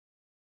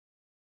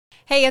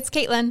Hey, it's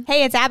Caitlin.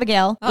 Hey, it's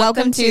Abigail.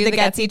 Welcome to The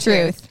Gutsy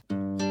Truth.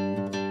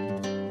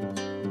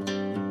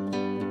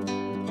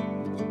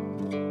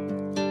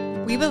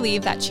 We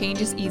believe that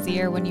change is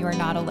easier when you are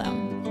not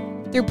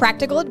alone. Through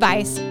practical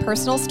advice,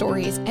 personal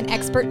stories, and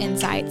expert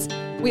insights,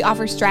 we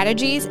offer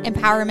strategies,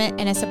 empowerment,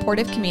 and a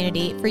supportive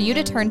community for you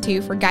to turn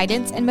to for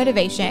guidance and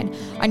motivation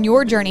on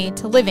your journey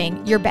to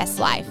living your best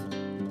life.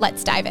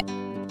 Let's dive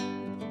in.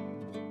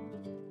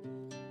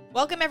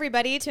 Welcome,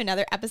 everybody, to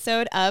another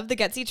episode of The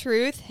Gutsy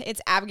Truth.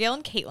 It's Abigail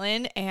and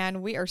Caitlin,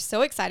 and we are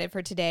so excited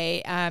for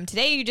today.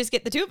 Today, you just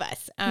get the two of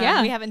us.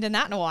 We haven't done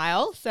that in a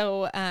while,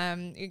 so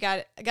you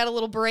got a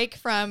little break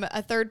from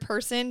a third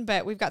person,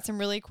 but we've got some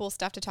really cool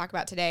stuff to talk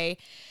about today.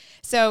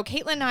 So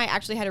Caitlin and I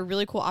actually had a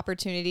really cool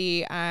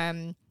opportunity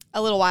a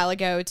little while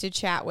ago to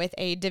chat with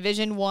a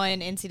Division I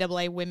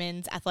NCAA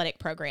women's athletic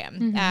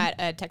program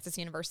at Texas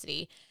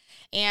University.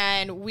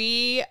 And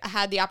we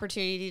had the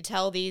opportunity to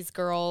tell these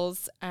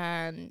girls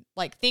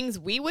like things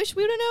we wish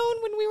we would have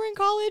known when we were in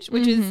college,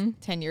 which is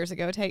 10 years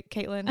ago,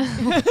 Caitlin.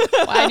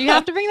 Why do you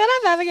have to bring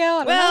that up, Abigail?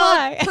 I don't know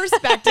why.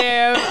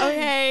 Perspective.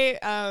 Okay.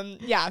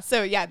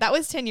 So that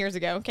was 10 years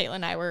ago. Caitlin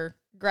and I were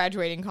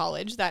graduating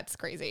college. That's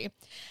crazy.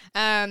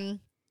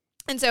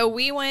 And so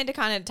we wanted to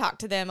kind of talk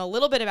to them a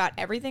little bit about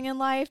everything in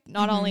life,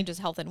 not only just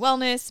health and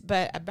wellness,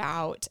 but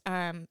about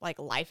like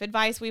life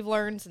advice we've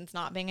learned since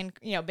not being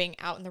being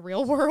out in the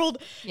real world,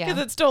 because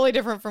it's totally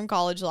different from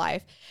college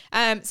life.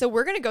 So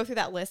we're going to go through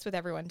that list with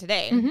everyone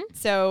today.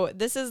 So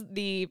this is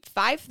the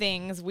 5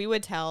 things we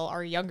would tell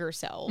our younger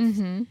selves,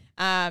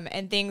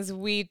 and things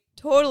we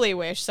totally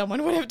wish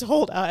someone would have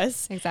told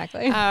us.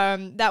 Exactly.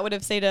 That would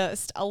have saved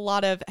us a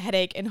lot of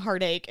headache and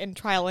heartache and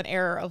trial and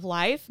error of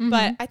life.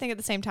 But I think at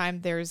the same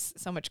time, there's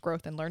so much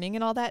growth and learning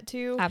and all that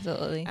too.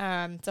 Absolutely.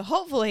 So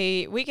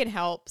hopefully we can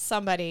help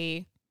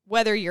somebody,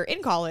 whether you're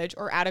in college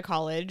or out of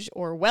college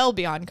or well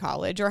beyond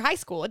college or high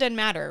school. It doesn't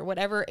matter.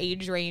 Whatever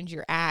age range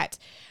you're at,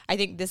 I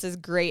think this is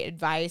great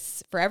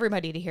advice for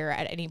everybody to hear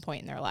at any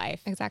point in their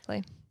life.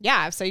 Exactly.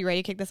 Yeah. So you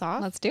ready to kick this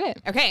off? Let's do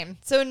it. Okay.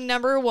 So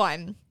number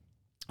 1.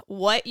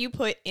 What you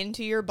put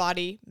into your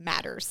body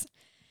matters.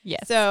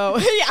 Yes. So,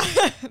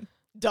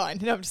 done.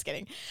 No, I'm just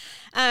kidding.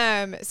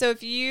 So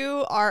if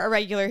you are a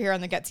regular here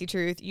on The Gutsy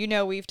Truth, you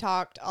know we've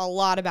talked a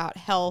lot about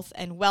health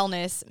and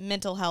wellness,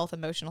 mental health,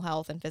 emotional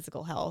health, and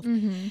physical health.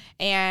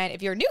 And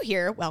if you're new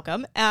here,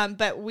 welcome.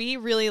 But we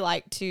really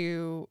like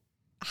to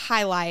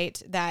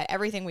highlight that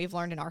everything we've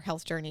learned in our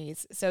health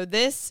journeys. So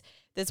this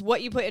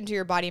what you put into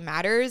your body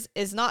matters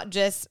is not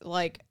just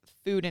like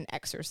food and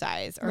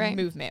exercise or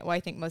movement. Well,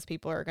 I think most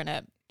people are going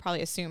to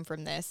probably assume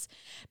from this,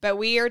 but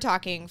we are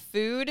talking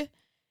food,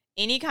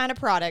 any kind of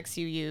products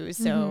you use.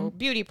 So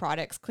beauty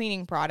products,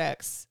 cleaning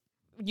products,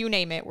 you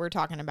name it, we're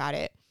talking about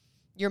it.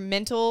 Your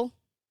mental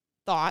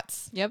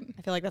thoughts. Yep.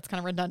 I feel like that's kind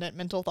of redundant,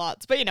 mental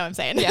thoughts, but you know what I'm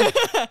saying?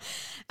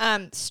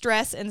 Yeah.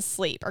 Stress and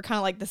sleep are kind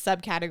of like the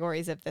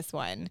subcategories of this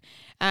one.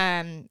 So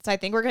I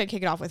think we're going to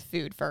kick it off with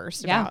food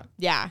first. So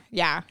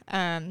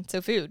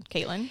food,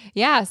 Caitlin.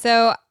 Yeah.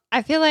 So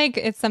I feel like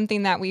it's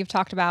something that we've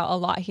talked about a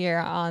lot here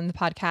on the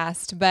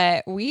podcast,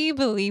 but we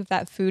believe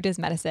that food is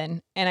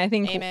medicine. And I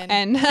think,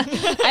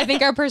 I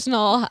think our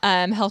personal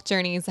health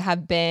journeys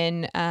have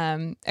been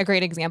a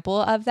great example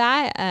of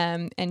that,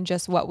 and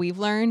just what we've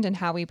learned and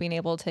how we've been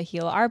able to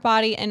heal our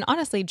body and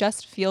honestly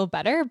just feel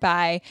better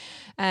by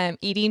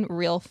eating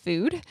real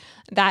food.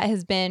 That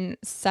has been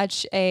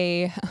such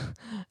a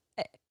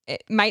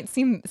it might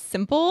seem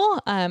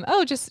simple,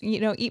 just,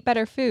 eat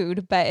better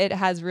food, but it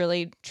has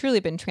really,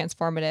 truly been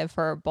transformative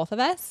for both of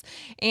us.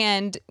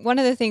 And one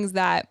of the things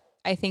that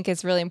I think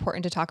is really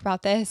important to talk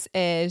about this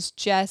is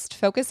just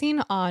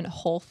focusing on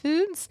whole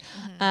foods,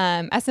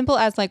 as simple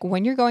as like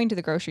when you're going to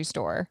the grocery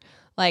store,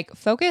 like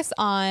focus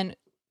on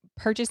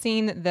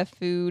purchasing the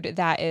food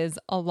that is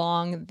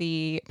along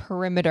the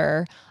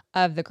perimeter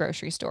of the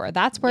grocery store.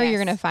 That's where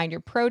you're going to find your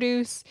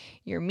produce,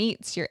 your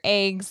meats, your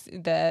eggs,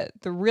 the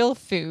real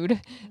food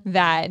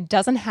that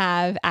doesn't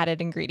have added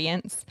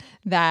ingredients,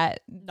 that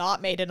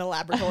not made in a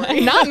laboratory,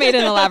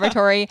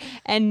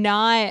 and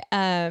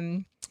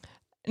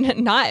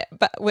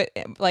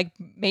like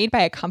made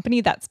by a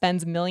company that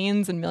spends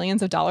millions and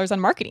millions of dollars on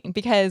marketing.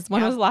 Because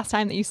when was the last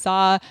time that you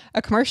saw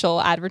a commercial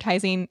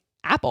advertising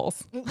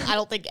apples? I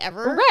don't think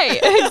ever. Right,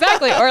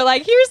 exactly. Or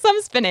like, here's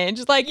some spinach.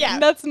 Like,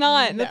 that's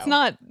not,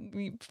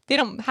 they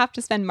don't have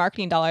to spend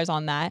marketing dollars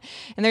on that.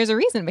 And there's a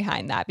reason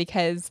behind that,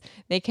 because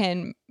they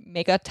can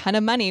make a ton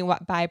of money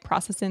by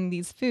processing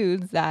these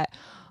foods that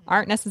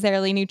aren't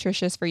necessarily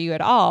nutritious for you at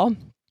all.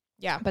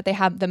 Yeah. But they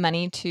have the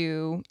money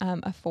to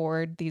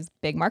afford these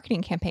big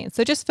marketing campaigns.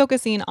 So just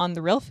focusing on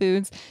the real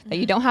foods that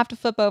you don't have to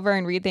flip over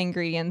and read the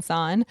ingredients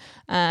on.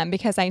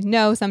 Because I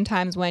know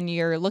sometimes when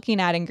you're looking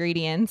at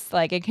ingredients,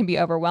 like it can be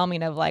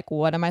overwhelming of like,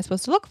 what am I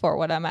supposed to look for?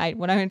 What am I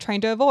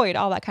trying to avoid?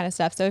 All that kind of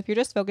stuff. So if you're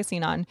just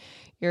focusing on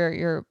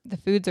the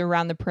foods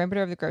around the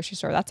perimeter of the grocery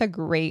store, that's a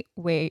great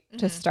way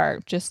to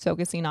start, just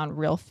focusing on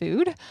real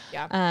food.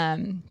 Yeah.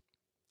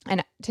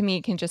 And to me,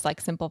 it can just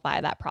like simplify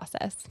that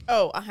process.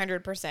 Oh,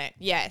 100%.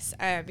 Yes.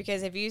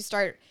 Because if you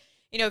start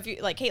you know, if you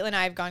like Caitlin and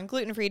I have gone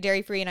gluten-free,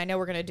 dairy-free, and I know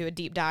we're going to do a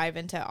deep dive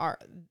into our,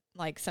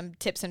 like some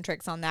tips and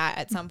tricks on that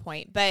at some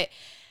point. But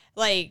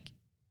like,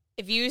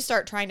 if you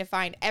start trying to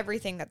find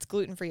everything that's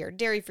gluten-free or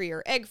dairy-free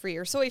or egg-free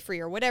or soy-free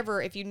or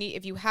whatever, if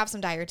you have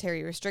some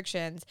dietary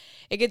restrictions,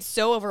 it gets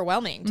so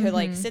overwhelming to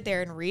like sit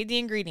there and read the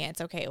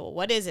ingredients. Okay, well,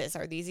 what is this?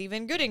 Are these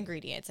even good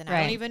ingredients? And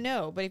I don't even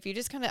know. But if you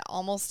just kind of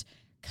almost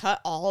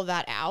cut all of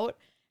that out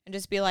and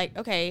just be like,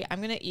 okay, I'm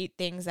going to eat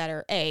things that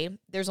are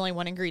there's only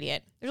one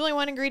ingredient. There's only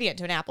one ingredient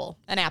to an apple.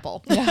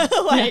 Yeah.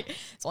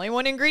 It's only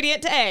one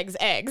ingredient to eggs,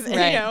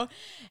 right. You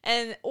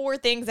know, or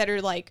things that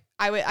are like,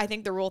 I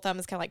think the rule of thumb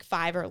is kind of like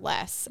 5 or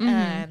less.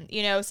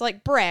 You know, so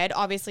like bread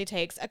obviously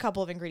takes a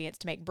couple of ingredients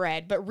to make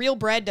bread, but real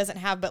bread doesn't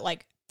have but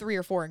like 3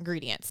 or 4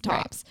 ingredients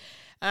tops.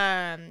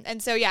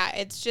 And so, yeah,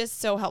 it's just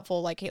so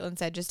helpful, like Caitlin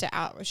said, just to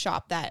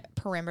shop that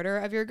perimeter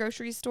of your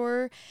grocery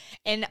store.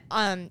 And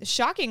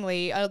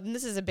shockingly,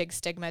 this is a big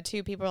stigma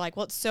too. People are like,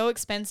 well, it's so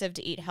expensive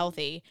to eat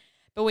healthy.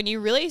 But when you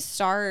really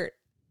start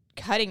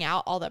cutting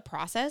out all the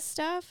processed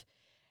stuff,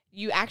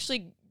 you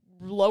actually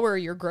lower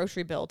your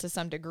grocery bill to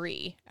some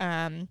degree.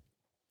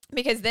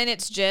 Because then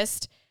it's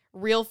just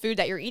real food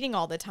that you're eating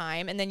all the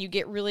time. And then you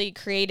get really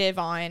creative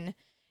on,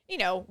 you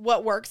know,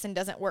 what works and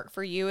doesn't work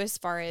for you as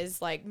far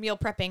as like meal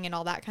prepping and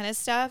all that kind of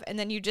stuff. And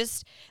then you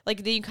just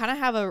like, then you kind of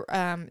have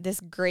a,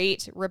 this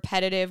great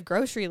repetitive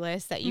grocery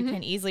list that you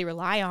can easily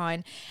rely on.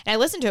 And I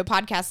listened to a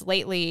podcast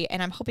lately,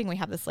 and I'm hoping we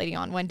have this lady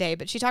on one day,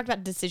 but she talked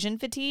about decision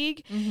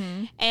fatigue,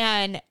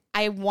 and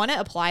I want to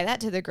apply that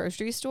to the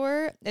grocery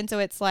store. And so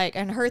it's like,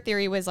 and her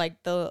theory was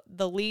like the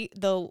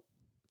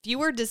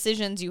fewer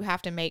decisions you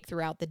have to make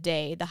throughout the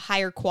day, the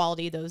higher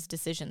quality those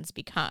decisions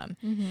become.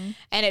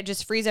 And it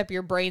just frees up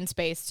your brain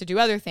space to do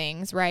other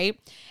things, right?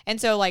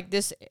 And so like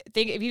this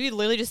thing, if you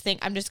literally just think,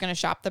 I'm just going to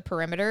shop the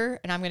perimeter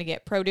and I'm going to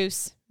get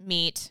produce,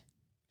 meat,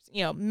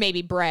 you know,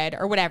 maybe bread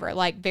or whatever,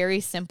 like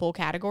very simple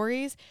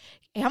categories,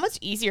 how much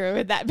easier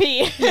would that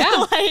be?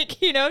 Yeah.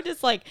 Like, you know,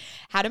 just like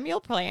how to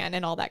meal plan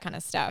and all that kind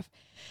of stuff.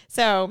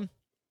 So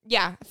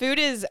yeah, food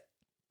is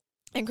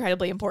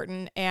incredibly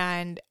important,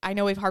 and I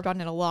know we've harped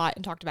on it a lot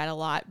and talked about it a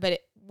lot,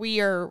 but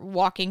we are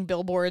walking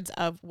billboards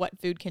of what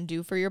food can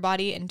do for your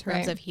body in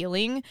terms of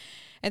healing.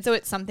 And so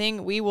it's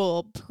something we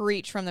will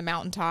preach from the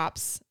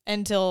mountaintops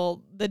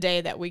until the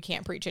day that we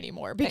can't preach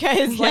anymore,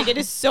 because like it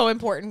is so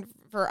important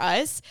for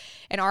us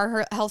and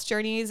our health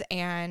journeys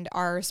and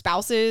our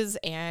spouses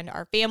and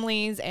our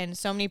families and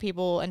so many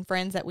people and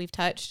friends that we've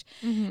touched.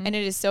 And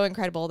it is so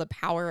incredible, the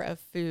power of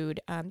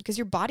food, because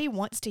your body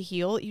wants to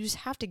heal. You just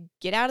have to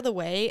get out of the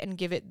way and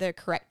give it the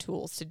correct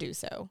tools to do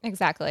so.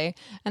 Exactly.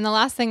 And the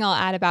last thing I'll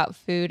add about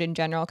food in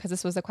general, because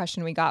this was a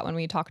question we got when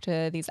we talked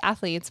to these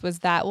athletes, was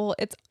that, well,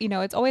 it's, you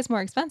know, it's always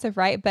more expensive,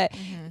 right? But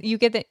you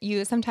get that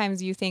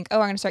sometimes you think,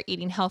 oh, I'm going to start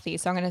eating healthy,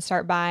 so I'm going to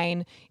start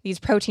buying these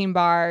protein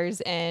bars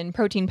and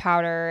protein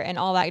powder and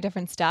all that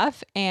different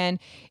stuff. And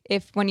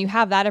when you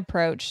have that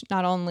approach,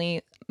 not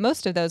only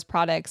most of those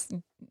products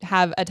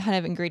have a ton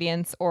of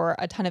ingredients or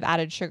a ton of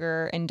added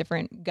sugar and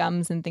different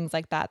gums and things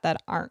like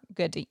that aren't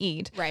good to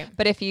eat. Right.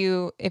 But if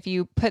you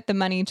put the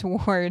money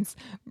towards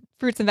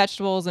fruits and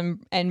vegetables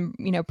and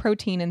you know,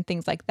 protein and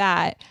things like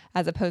that,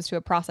 as opposed to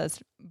a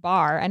processed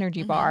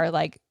energy bar,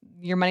 like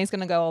your money's going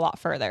to go a lot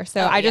further.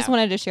 So I just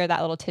wanted to share that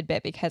little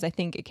tidbit, because I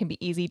think it can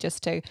be easy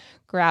just to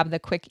grab the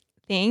quick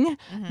thing,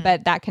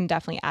 but that can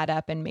definitely add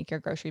up and make your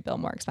grocery bill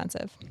more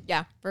expensive.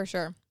 Yeah, for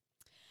sure.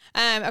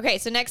 Okay,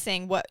 so next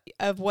thing,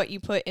 what you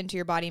put into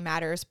your body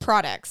matters.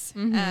 Products.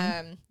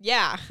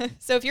 Yeah.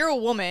 So if you're a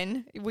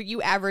woman,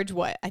 you average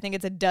what? I think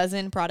it's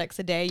 12 products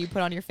a day you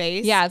put on your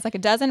face. Yeah, it's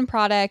like 12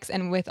 products,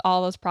 and with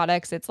all those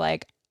products, it's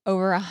like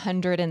over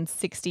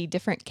 160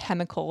 different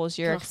chemicals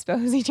you're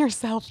exposing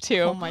yourself to.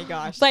 Oh my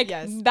gosh. Like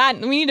that,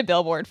 we need a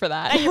billboard for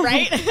that.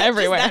 Right?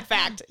 Everywhere. Just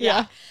that fact.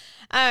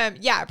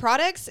 Yeah.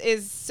 Products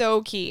is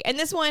so key. And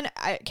this one,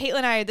 Caitlin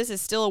and I, this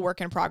is still a work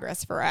in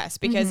progress for us,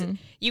 because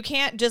you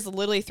can't just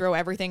literally throw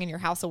everything in your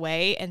house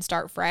away and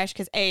start fresh,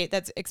 because A,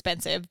 that's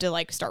expensive to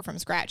like start from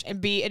scratch,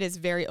 and B, it is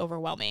very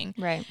overwhelming.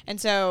 Right.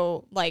 And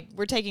so like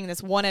we're taking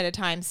this one at a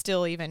time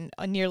still, even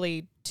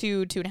nearly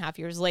 2.5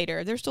 years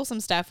later. There's still some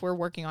stuff we're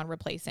working on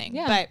replacing.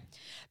 Yeah. But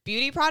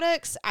beauty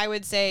products, I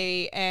would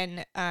say,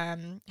 and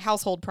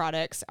household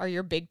products are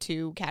your big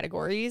 2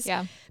 categories.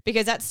 Yeah.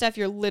 Because that stuff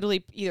you're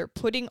literally either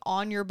putting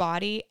on your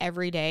body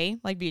every day,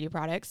 like beauty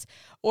products,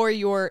 or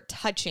you're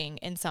touching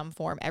in some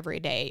form every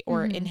day,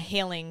 or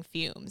inhaling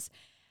fumes.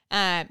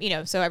 You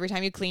know, so every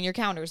time you clean your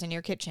counters in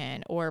your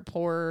kitchen or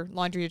pour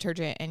laundry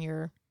detergent in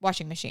your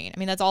washing machine. I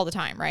mean, that's all the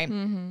time, right?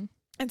 And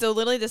so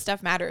literally this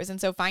stuff matters.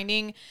 And so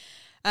finding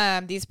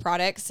these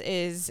products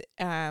is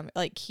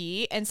like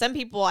key. And some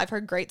people, I've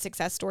heard great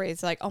success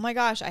stories like, oh my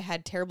gosh, I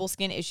had terrible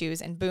skin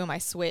issues and boom, I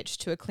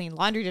switched to a clean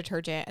laundry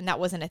detergent and that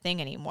wasn't a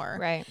thing anymore.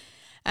 Right.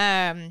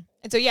 And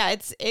so, yeah,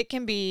 it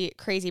can be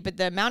crazy, but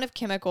the amount of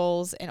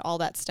chemicals and all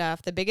that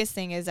stuff, the biggest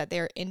thing is that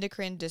they're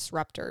endocrine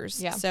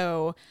disruptors. Yeah.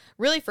 So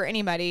really for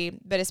anybody,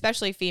 but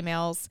especially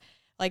females,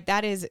 like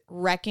that is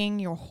wrecking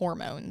your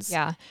hormones.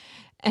 Yeah.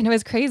 And it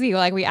was crazy.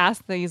 Like we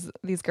asked these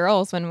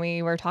girls when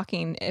we were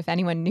talking if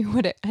anyone knew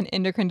what an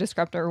endocrine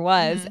disruptor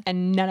was,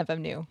 and none of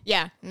them knew.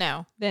 Yeah,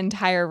 no. The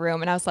entire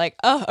room. And I was like,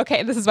 oh,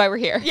 okay, this is why we're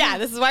here. Yeah,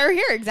 this is why we're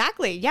here.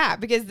 Exactly. Yeah,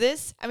 because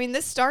this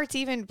starts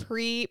even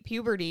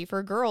pre-puberty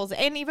for girls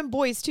and even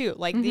boys too.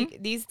 Like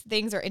these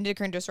things are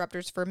endocrine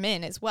disruptors for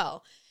men as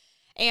well.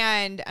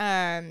 And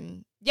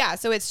yeah,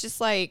 so it's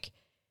just like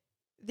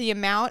the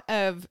amount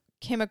of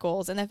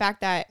chemicals and the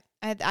fact that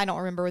I don't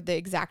remember the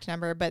exact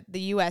number, but the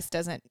U.S.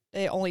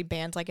 it only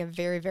bans like a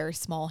very, very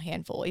small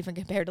handful, even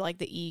compared to like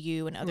the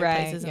EU and other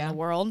places in the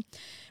world,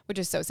 which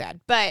is so sad.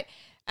 But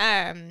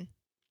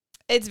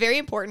it's very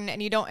important.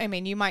 And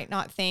you might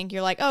not think,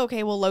 you're like, oh,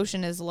 okay, well,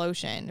 lotion is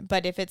lotion.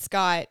 But if it's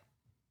got,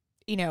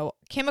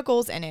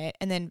 chemicals in it,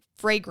 and then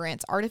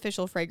fragrance,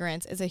 artificial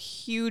fragrance is a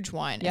huge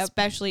one,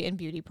 especially in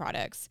beauty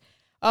products.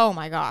 Oh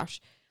my gosh.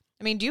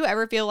 I mean, do you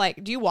ever feel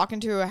like, do you walk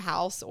into a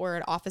house or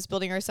an office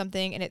building or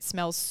something and it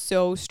smells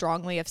so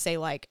strongly of, say,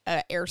 like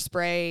a air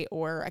spray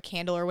or a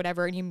candle or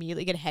whatever, and you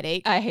immediately get a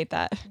headache? I hate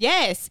that.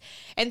 Yes.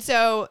 And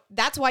so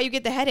that's why you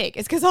get the headache.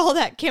 It's because all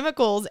that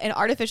chemicals and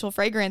artificial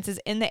fragrance is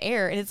in the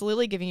air and it's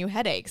literally giving you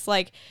headaches.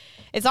 Like,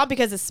 it's not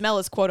because the smell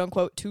is quote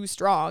unquote too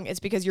strong. It's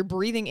because you're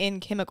breathing in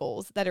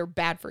chemicals that are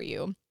bad for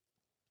you.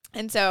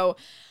 And so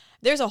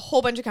there's a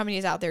whole bunch of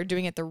companies out there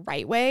doing it the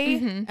right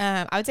way.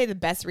 I would say the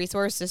best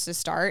resource just to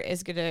start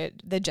is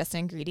the Just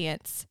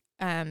Ingredients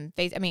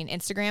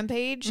Instagram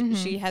page.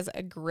 She has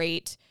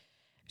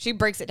she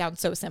breaks it down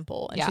so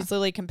simple, and she's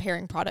literally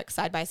comparing products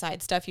side by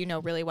side, stuff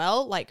really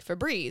well, like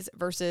Febreze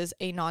versus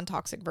a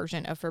non-toxic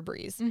version of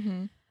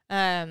Febreze.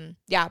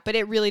 But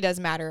it really does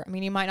matter. I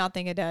mean, you might not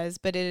think it does,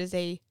 but it is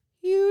a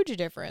huge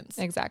difference.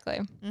 Exactly.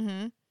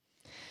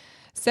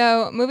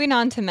 So moving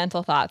on to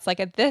mental thoughts,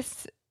 like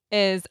this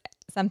is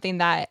something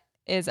that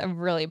is a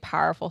really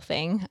powerful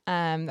thing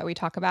that we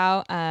talk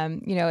about.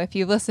 If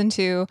you listen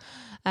to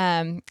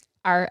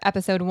our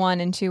episode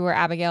 1 and 2 where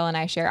Abigail and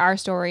I share our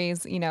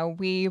stories,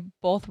 we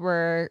both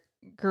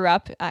grew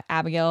up,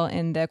 Abigail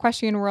in the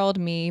equestrian world,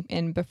 me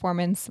in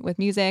performance with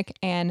music.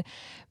 And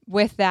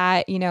with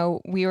that,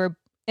 we were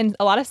in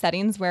a lot of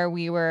settings where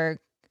we were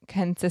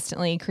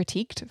consistently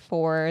critiqued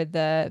for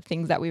the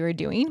things that we were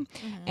doing.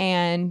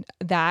 And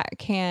that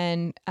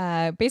can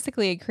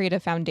basically create a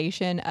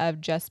foundation of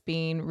just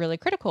being really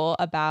critical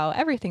about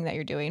everything that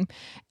you're doing.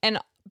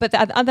 But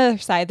on the other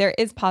side, there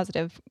is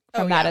positive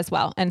from that as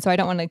well. And so I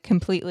don't want to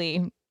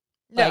completely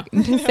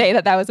say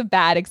that was a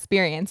bad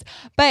experience,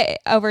 but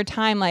over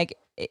time, like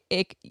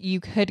you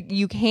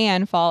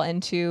can fall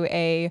into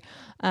a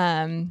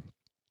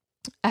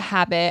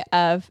habit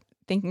of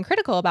thinking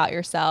critical about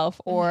yourself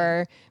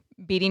or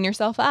beating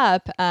yourself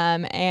up.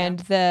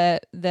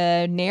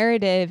 The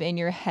narrative in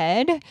your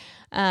head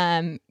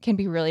can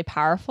be really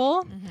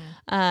powerful.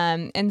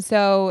 And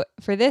so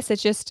for this,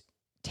 it's just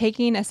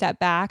taking a step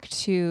back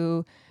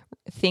to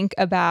think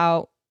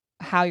about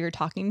how you're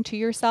talking to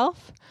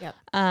yourself.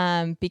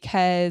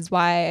 Because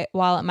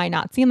while it might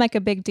not seem like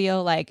a big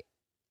deal, like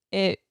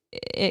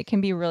it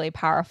can be really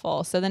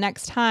powerful. So the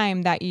next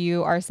time that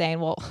you are saying,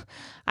 well,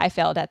 I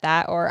failed at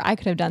that, or I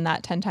could have done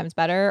that 10 times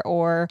better,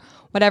 or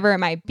whatever it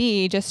might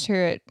be, just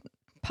to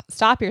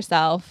stop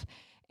yourself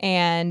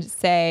and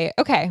say,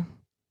 okay,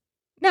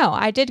 no,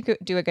 I did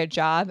do a good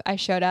job. I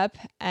showed up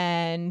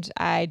and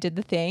I did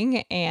the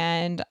thing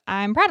and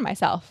I'm proud of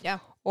myself. Yeah.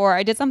 Or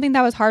I did something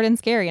that was hard and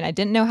scary and I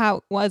didn't know how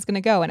it was going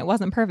to go and it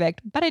wasn't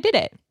perfect, but I did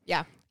it.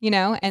 Yeah.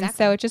 And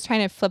so just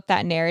trying to flip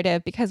that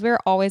narrative, because we're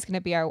always going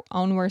to be our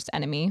own worst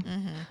enemy,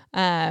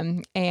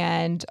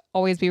 and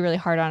always be really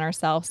hard on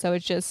ourselves. So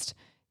it's just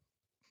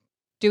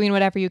doing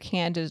whatever you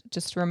can to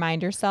just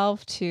remind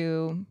yourself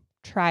to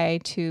try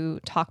to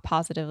talk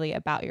positively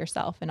about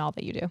yourself and all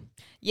that you do.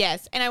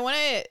 Yes. And I want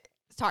to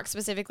talk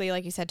specifically,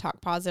 like you said, talk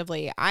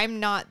positively.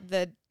 I'm not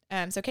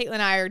so Caitlin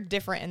and I are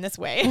different in this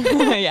way.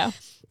 Yeah.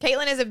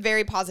 Caitlin is a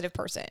very positive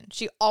person.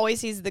 She always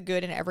sees the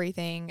good in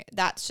everything.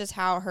 That's just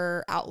how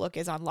her outlook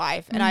is on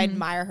life. And I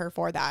admire her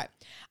for that.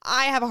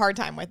 I have a hard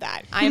time with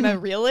that. I'm a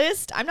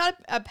realist. I'm not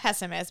a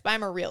pessimist, but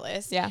I'm a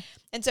realist. Yeah.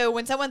 And so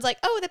when someone's like,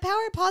 oh, the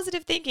power of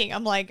positive thinking,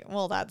 I'm like,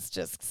 well, that's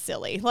just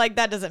silly. Like,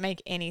 that doesn't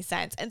make any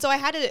sense. And so I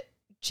had to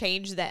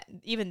change that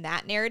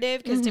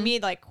narrative, because to me,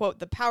 like, quote,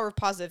 the power of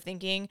positive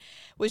thinking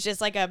was just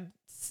like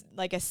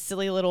a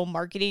silly little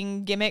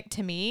marketing gimmick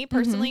to me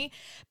personally.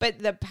 But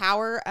the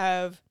power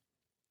of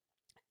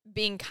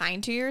being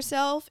kind to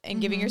yourself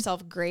and giving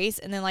yourself grace,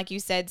 and then, like you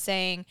said,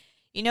 saying,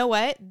 you know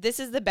what, this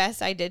is the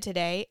best I did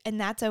today, and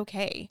that's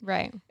okay.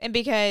 Right. And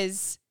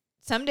because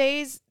some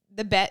days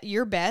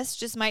your best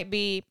just might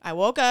be, I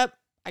woke up,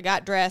 I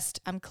got dressed,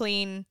 I'm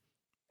clean,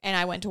 and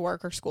I went to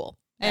work or school,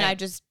 and I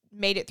just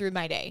made it through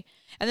my day.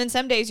 And then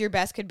some days your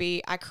best could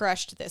be, I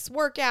crushed this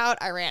workout,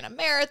 I ran a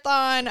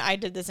marathon, I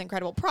did this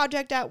incredible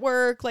project at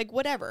work, like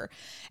whatever.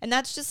 And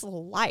that's just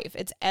life.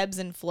 It's ebbs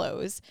and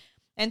flows.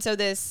 And so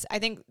I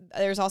think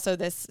there's also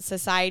this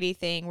society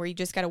thing where you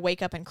just got to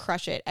wake up and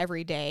crush it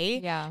every day.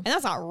 Yeah. And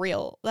that's not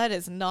real. That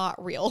is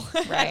not real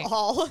right. at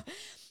all.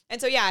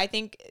 And so, yeah, I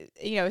think,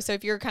 so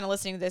if you're kind of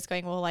listening to this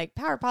going, well, like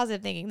power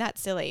positive thinking,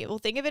 that's silly. Well,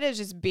 think of it as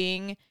just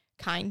being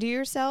kind to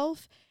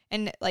yourself.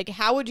 And like,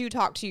 how would you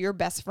talk to your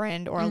best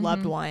friend or a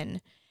loved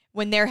one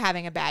when they're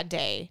having a bad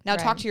day? Now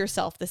talk to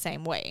yourself the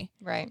same way.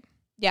 Right.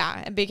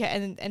 Yeah.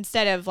 And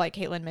instead of, like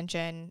Caitlin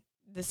mentioned,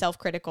 the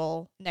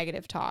self-critical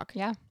negative talk.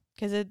 Yeah.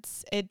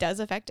 Because it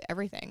does affect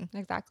everything.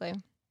 Exactly.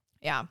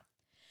 Yeah.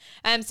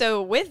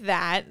 So with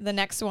that, the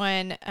next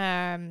one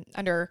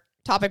under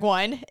topic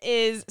 1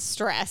 is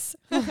stress.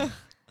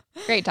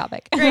 Great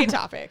topic. Great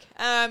topic.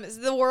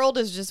 The world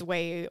is just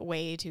way,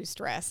 way too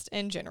stressed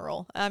in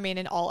general. I mean,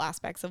 in all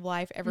aspects of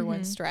life,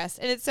 everyone's stressed.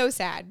 And it's so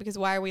sad because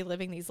why are we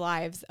living these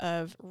lives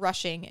of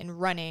rushing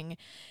and running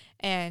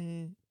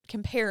and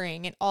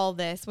comparing and all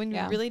this when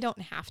you really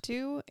don't have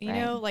to, you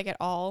know, like at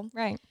all.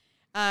 Right.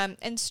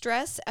 And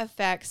stress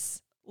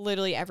affects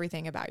literally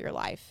everything about your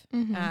life.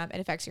 It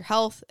affects your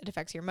health. It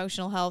affects your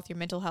emotional health, your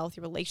mental health,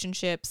 your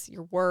relationships,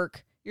 your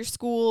work, your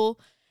school.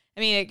 I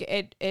mean,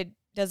 it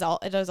does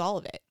all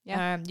of it.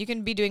 Yeah. You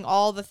can be doing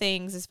all the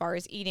things as far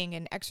as eating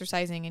and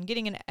exercising and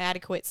getting an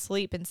adequate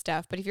sleep and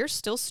stuff. But if you're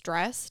still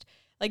stressed,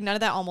 like none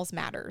of that almost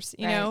matters,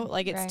 you know,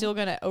 like it's still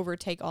going to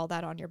overtake all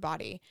that on your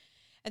body.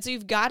 And so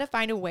you've got to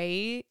find a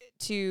way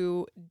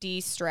to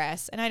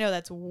de-stress. And I know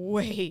that's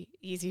way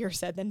easier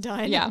said than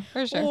done. Yeah,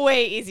 for sure.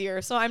 Way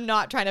easier. So I'm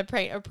not trying to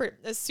paint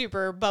a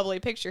super bubbly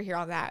picture here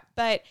on that.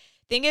 But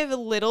think of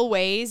little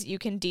ways you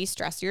can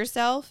de-stress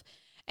yourself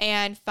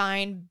and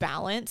find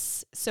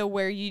balance. So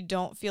where you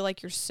don't feel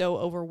like you're so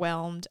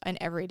overwhelmed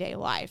in everyday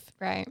life.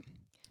 Right.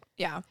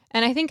 Yeah.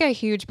 And I think a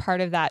huge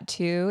part of that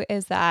too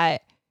is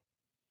that,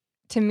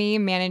 to me,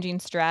 managing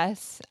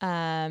stress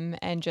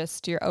and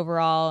just your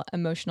overall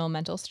emotional,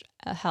 mental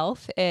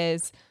health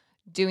is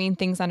doing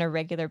things on a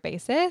regular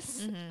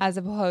basis as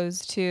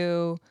opposed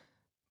to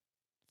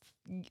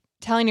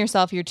telling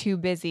yourself you're too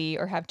busy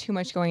or have too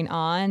much going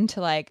on to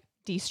like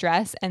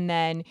de-stress, and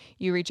then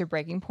you reach a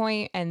breaking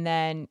point and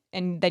then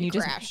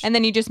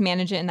you just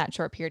manage it in that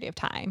short period of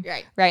time.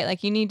 Right.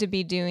 Like you need to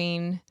be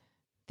doing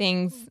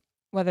things,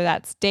 whether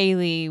that's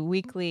daily,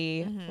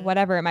 weekly,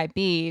 whatever it might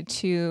be,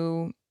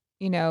 to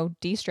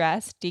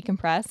de-stress,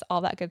 decompress,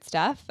 all that good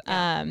stuff.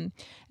 Yeah.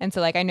 And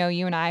so like, I know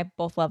you and I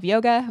both love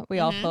yoga. We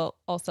also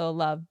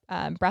love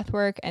breath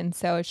work. And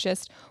so it's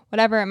just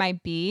whatever it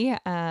might be,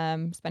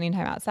 spending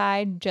time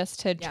outside just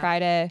to try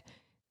to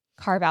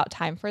carve out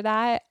time for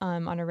that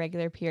on a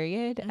regular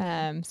period.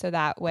 So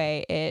that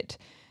way it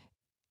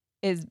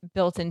is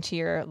built into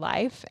your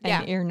life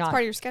and you're not, it's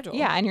part of your schedule.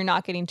 Yeah. And you're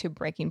not getting to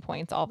breaking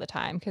points all the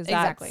time. Cause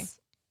that's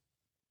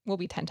will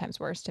be 10 times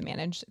worse to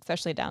manage,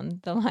 especially down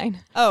the line.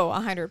 Oh,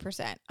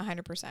 100%.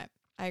 100%.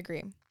 I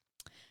agree.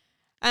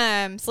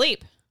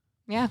 Sleep.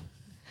 Yeah.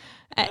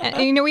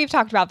 And we've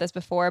talked about this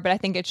before, but I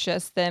think it's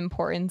just the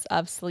importance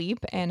of sleep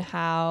and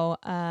how,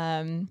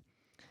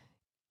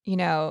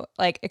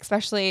 like,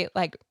 especially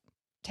like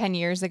 10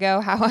 years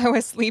ago, how I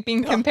was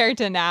sleeping compared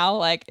to now.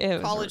 Like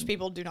college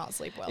people do not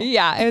sleep well.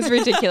 Yeah, it was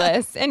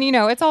ridiculous. And,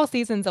 it's all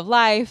seasons of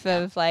life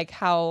of like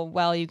how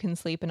well you can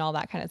sleep and all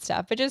that kind of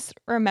stuff. But just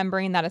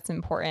remembering that it's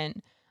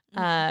important.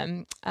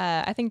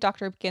 I think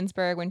Dr.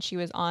 Ginsburg, when she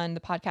was on the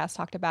podcast,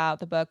 talked about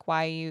the book,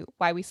 Why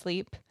We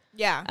Sleep.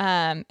 Yeah.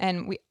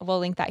 And we'll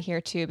link that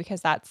here too, because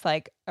that's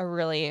like a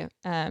really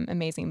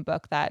amazing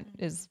book that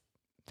is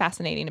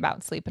fascinating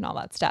about sleep and all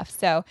that stuff.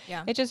 So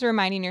it's just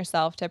reminding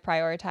yourself to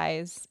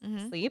prioritize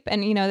sleep.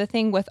 And, the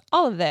thing with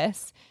all of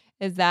this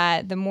is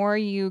that the more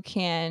you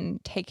can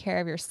take care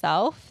of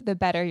yourself, the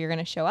better you're going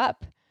to show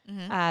up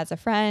as a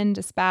friend,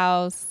 a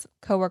spouse,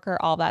 coworker,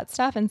 all that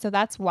stuff. And so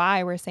that's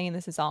why we're saying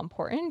this is all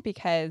important,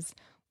 because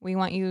we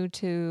want you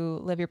to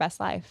live your best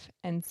life.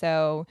 And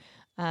so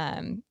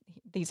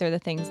these are the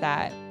things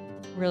that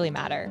really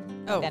matter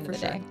at the end of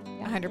the day.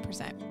 Yeah.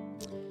 100%.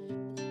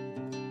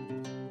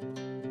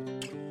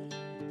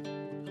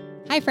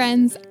 Hi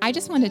friends, I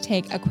just want to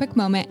take a quick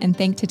moment and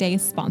thank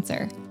today's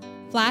sponsor,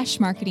 Flash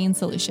Marketing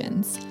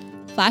Solutions.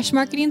 Flash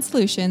Marketing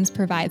Solutions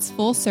provides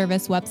full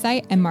service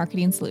website and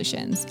marketing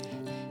solutions.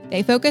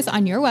 They focus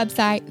on your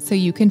website so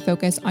you can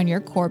focus on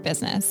your core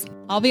business.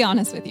 I'll be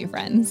honest with you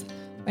friends.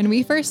 When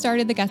we first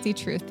started The Gutsy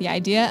Truth, the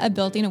idea of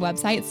building a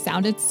website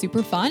sounded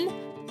super fun,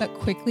 but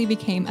quickly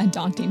became a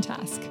daunting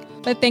task.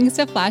 But thanks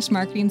to Flash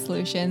Marketing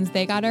Solutions,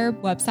 they got our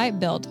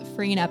website built,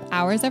 freeing up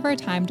hours of our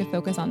time to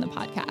focus on the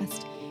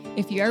podcast.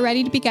 If you are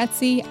ready to be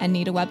gutsy and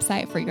need a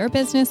website for your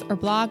business or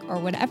blog or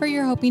whatever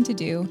you're hoping to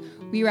do,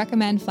 we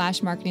recommend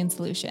Flash Marketing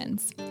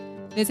Solutions.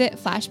 Visit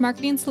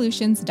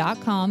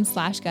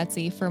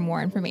flashmarketingsolutions.com/gutsy for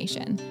more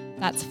information.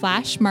 That's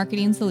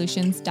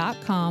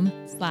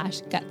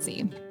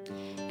flashmarketingsolutions.com/gutsy.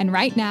 And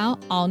right now,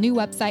 all new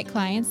website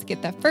clients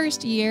get the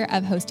first year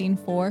of hosting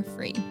for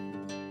free.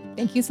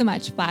 Thank you so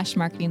much, Flash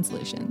Marketing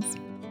Solutions.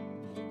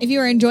 If you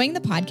are enjoying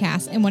the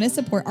podcast and want to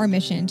support our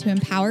mission to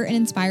empower and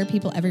inspire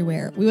people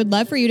everywhere, we would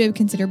love for you to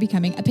consider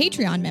becoming a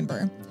Patreon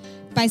member.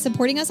 By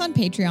supporting us on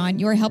Patreon,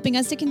 you are helping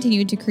us to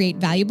continue to create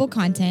valuable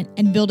content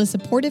and build a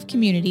supportive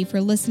community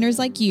for listeners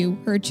like you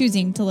who are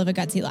choosing to live a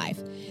gutsy life.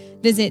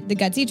 Visit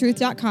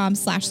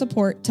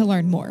thegutsytruth.com/support to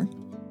learn more.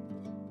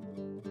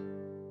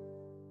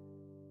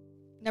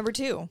 Number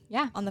 2.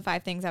 Yeah. On the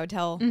 5 things I would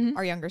tell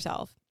our younger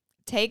self.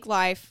 Take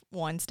life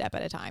one step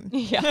at a time.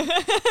 Yeah.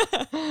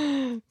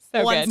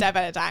 One step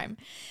at a time.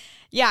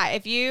 Yeah.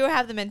 If you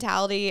have the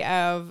mentality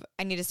of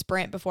I need to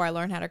sprint before I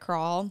learn how to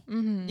crawl,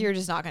 you're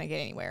just not going to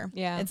get anywhere.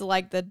 Yeah. It's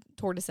like the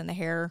tortoise and the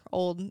hare,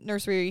 old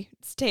nursery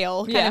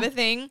tale kind of a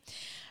thing.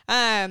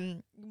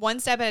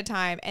 One step at a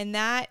time. And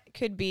that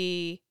could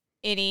be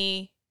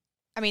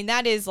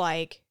that is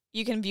like,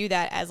 you can view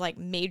that as like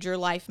major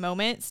life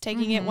moments,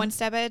 taking it one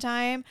step at a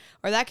time,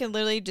 or that can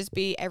literally just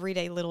be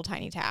everyday little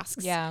tiny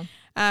tasks. Yeah.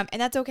 And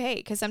that's okay.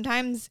 Because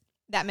sometimes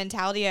that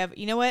mentality of,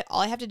 you know what,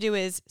 all I have to do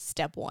is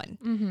step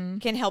 1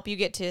 can help you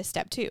get to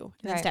step 2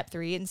 and then step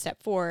 3 and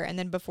step 4. And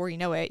then before you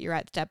know it, you're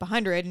at step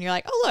 100 and you're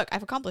like, oh, look,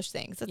 I've accomplished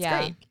things. That's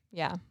great.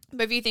 Yeah.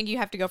 But if you think you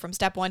have to go from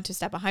step 1 to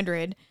step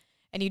 100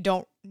 and you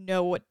don't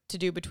know what to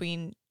do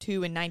between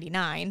 2 and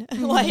 99,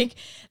 like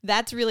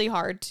that's really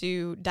hard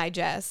to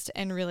digest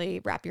and really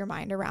wrap your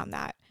mind around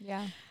that.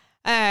 Yeah.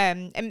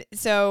 And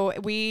so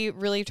we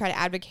really try to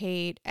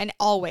advocate, and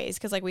always,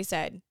 because like we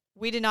said,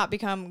 we did not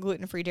become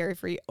gluten-free,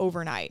 dairy-free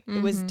overnight.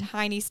 It was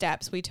tiny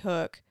steps we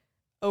took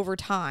over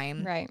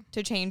time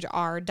to change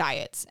our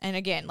diets. And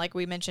again, like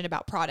we mentioned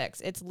about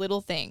products, it's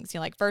little things. You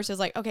know, like first is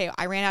like, okay,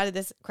 I ran out of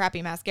this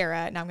crappy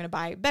mascara and I'm going to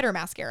buy better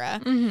mascara,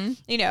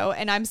 you know,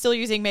 and I'm still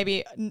using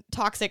maybe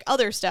toxic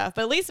other stuff,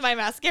 but at least my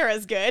mascara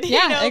is good.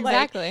 Yeah, you know?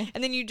 exactly. Like,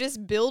 and then you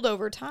just build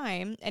over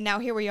time. And now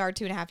here we are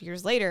 2.5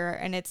 years later,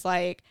 and it's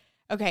like,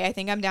 okay, I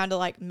think I'm down to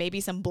like maybe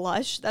some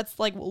blush that's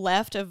like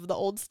left of the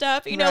old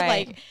stuff, you know,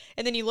 like,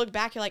 and then you look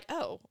back, you're like,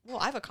 oh, well,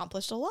 I've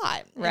accomplished a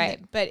lot.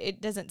 But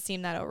it doesn't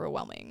seem that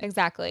overwhelming.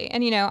 Exactly.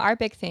 And, you know, our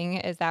big thing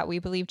is that we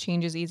believe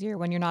change is easier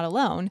when you're not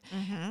alone.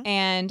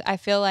 And I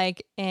feel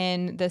like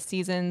in the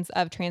seasons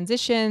of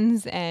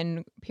transitions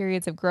and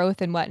periods of growth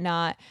and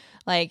whatnot,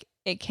 like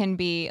it can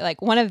be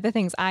like one of the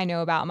things I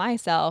know about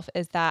myself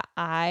is that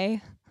as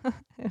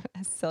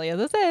silly as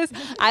this is,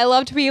 I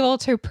love to be able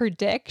to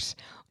predict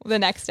the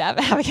next step.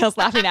 Abigail's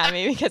laughing at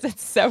me because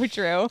it's so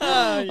true.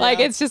 Like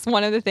it's just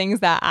one of the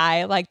things that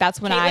I like. That's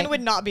when Caitlin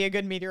would not be a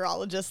good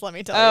meteorologist, let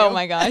me tell you. Oh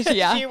my gosh,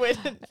 yeah. She would.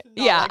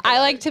 I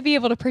like to be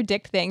able to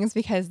predict things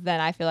because then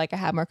I feel like I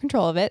have more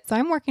control of it. So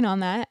I'm working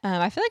on that.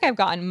 I feel like I've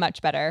gotten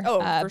much better.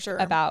 For sure.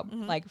 About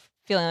like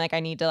feeling like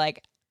I need to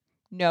like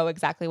know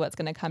exactly what's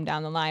going to come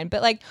down the line.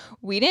 But like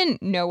we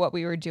didn't know what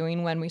we were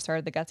doing when we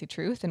started the Gutsy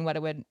Truth and what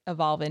it would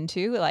evolve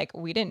into. Like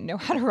we didn't know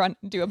how to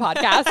do a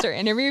podcast or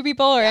interview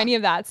people or any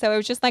of that. So it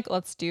was just like,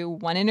 let's do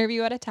one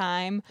interview at a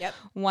time,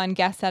 one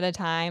guest at a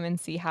time, and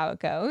see how it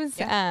goes.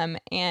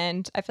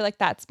 And I feel like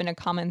that's been a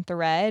common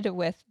thread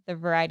with the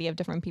variety of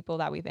different people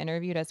that we've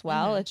interviewed as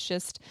well. It's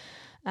just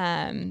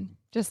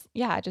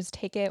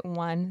take it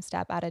one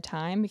step at a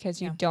time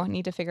because you don't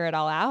need to figure it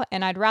all out.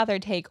 And I'd rather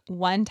take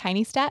one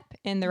tiny step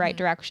in the right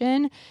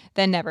direction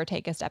than never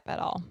take a step at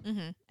all.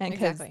 And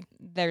because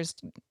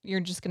you're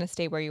just going to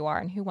stay where you are,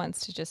 and who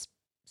wants to just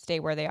stay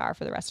where they are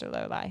for the rest of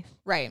their life?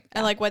 Right. Yeah.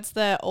 And like, what's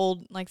the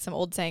some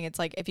old saying? It's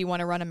like, if you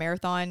want to run a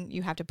marathon,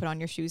 you have to put on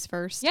your shoes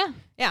first. Yeah.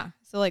 Yeah.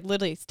 So like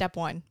literally step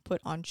 1,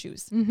 put on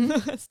shoes.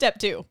 Step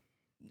 2,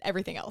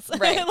 everything else.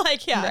 Right.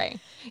 Right.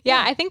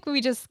 Yeah. I think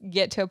we just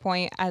get to a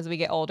point as we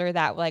get older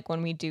that like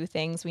when we do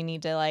things, we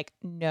need to like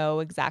know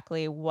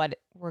exactly what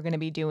we're going to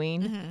be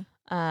doing.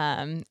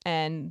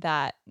 And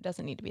that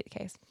doesn't need to be the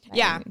case.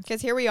 Yeah.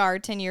 Because here we are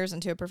 10 years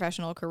into a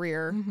professional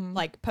career,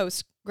 like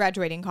post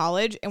graduating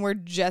college, and we're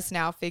just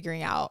now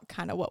figuring out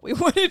kind of what we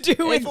want to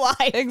do with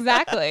life.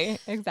 Exactly.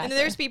 And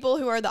there's people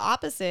who are the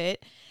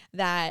opposite,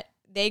 that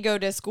they go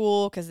to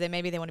school because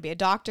maybe they want to be a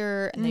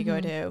doctor, and they go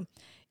to,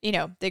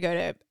 they go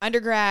to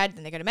undergrad,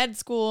 then they go to med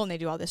school, and they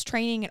do all this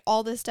training and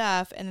all this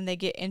stuff. And then they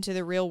get into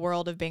the real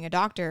world of being a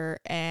doctor.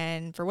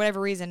 And for whatever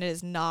reason, it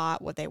is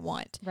not what they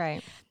want.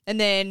 Right. And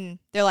then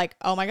they're like,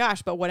 oh my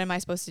gosh, but what am I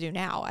supposed to do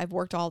now? I've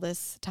worked all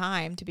this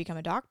time to become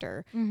a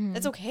doctor.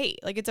 That's okay.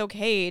 Like, it's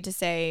okay to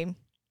say,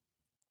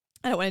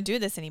 I don't want to do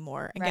this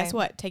anymore. And guess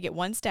what? Take it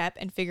one step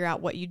and figure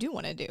out what you do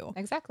want to do.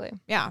 Exactly.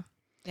 Yeah.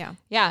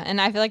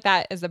 And I feel like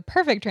that is a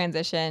perfect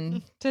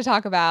transition to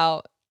talk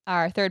about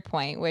our third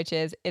point, which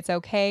is it's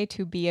okay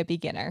to be a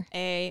beginner.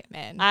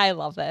 Amen. I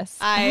love this.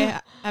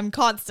 I'm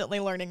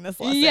constantly learning this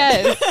lesson.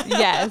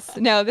 Yes.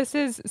 No, this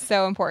is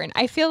so important.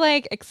 I feel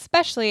like,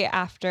 especially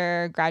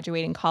after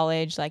graduating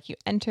college, like you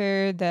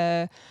enter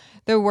the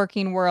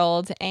working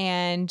world,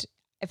 and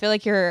I feel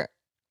like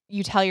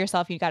you tell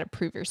yourself you got to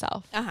prove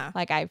yourself.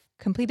 Like, I've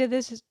completed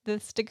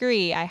this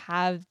degree. I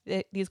have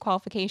these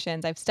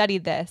qualifications. I've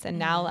studied this. And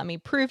now let me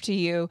prove to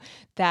you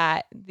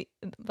that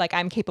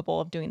I'm capable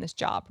of doing this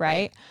job.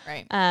 Right.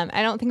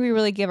 I don't think we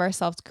really give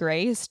ourselves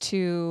grace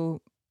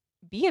to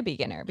be a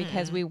beginner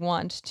because we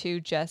want to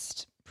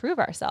just prove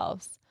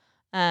ourselves.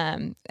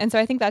 And so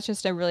I think that's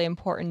just a really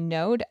important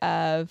note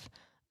of,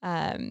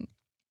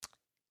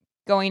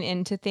 going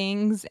into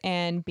things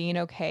and being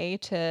okay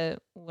to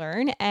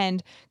learn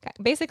and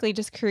basically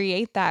just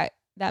create that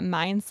that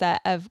mindset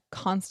of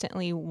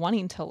constantly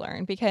wanting to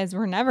learn, because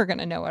we're never going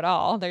to know it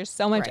all. There's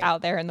so much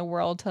out there in the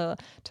world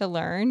to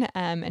learn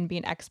and be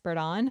an expert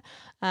on.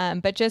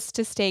 But just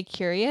to stay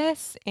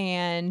curious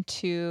and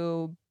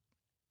to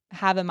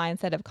have a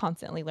mindset of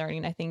constantly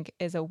learning, I think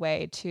is a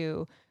way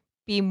to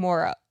be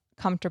more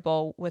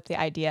comfortable with the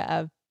idea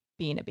of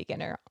being a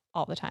beginner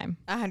all the time.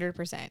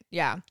 100%.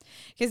 Yeah.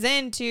 Because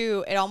then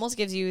too, it almost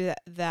gives you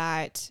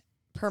that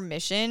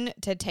permission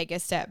to take a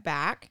step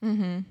back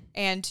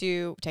and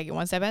to take it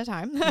one step at a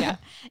time. Yeah.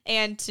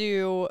 And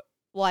to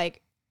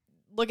like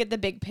look at the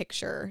big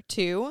picture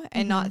too,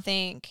 and not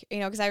think, you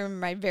know, because I remember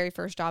my very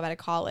first job out of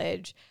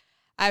college,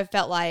 I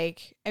felt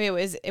like, I mean,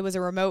 it was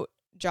a remote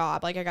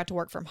job. Like I got to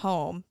work from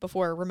home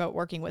before remote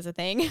working was a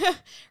thing,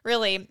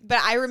 really. But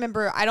I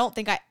remember, I don't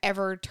think I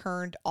ever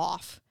turned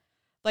off,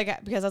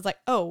 like, because I was like,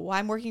 oh, well,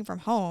 I'm working from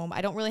home.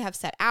 I don't really have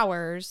set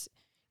hours,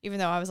 even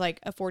though I was like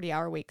a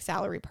 40-hour week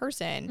salary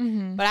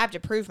person, but I have to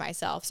prove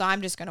myself. So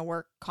I'm just going to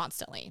work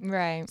constantly.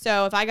 Right.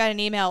 So if I got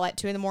an email at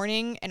 2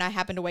 a.m. and I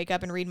happened to wake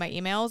up and read my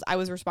emails, I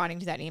was responding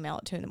to that email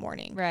at 2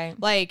 a.m. Right.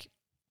 Like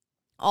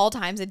all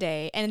times a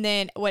day. And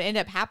then what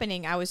ended up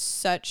happening, I was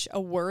such a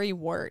worry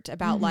wart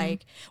about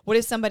like, what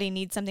if somebody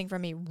needs something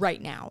from me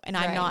right now and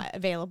I'm not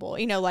available?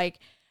 You know, like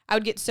I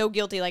would get so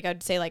guilty. Like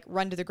I'd say like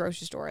run to the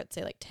grocery store at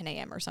say like 10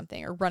 a.m. or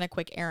something, or run a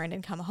quick errand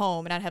and come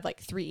home, and I'd have like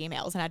 3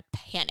 emails and I'd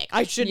panic.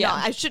 I shouldn't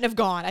have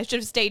gone. I should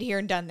have stayed here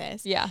and done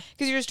this. Yeah.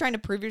 Because you're just trying to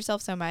prove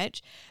yourself so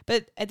much.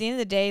 But at the end of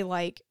the day,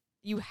 like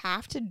you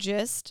have to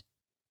just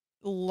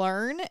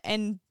learn,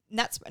 and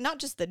that's not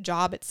just the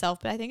job itself,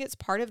 but I think it's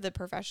part of the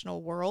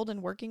professional world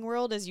and working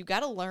world is you got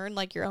to learn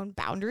like your own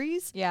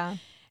boundaries. Yeah.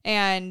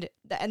 And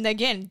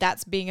again,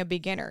 that's being a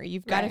beginner.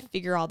 You've got to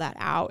figure all that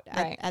out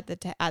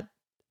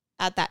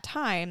at that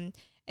time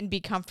and be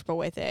comfortable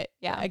with it.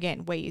 Yeah.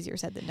 Again, way easier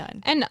said than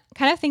done. And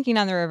kind of thinking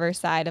on the reverse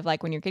side of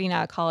like when you're getting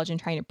out of college and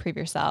trying to prove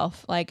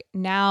yourself, like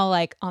now,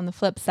 like on the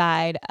flip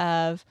side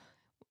of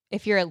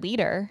if you're a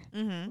leader,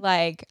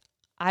 like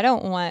I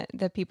don't want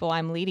the people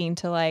I'm leading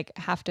to like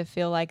have to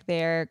feel like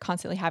they're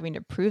constantly having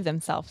to prove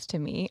themselves to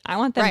me. I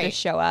want them to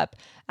show up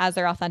as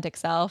their authentic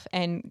self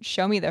and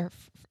show me their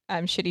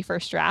shitty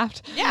first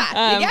draft.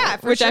 Yeah,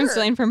 for which sure. I'm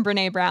stealing from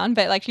Brene Brown,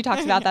 but like she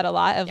talks about that a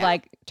lot of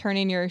like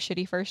turning your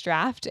shitty first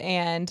draft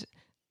and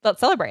let's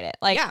celebrate it.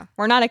 Like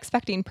we're not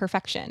expecting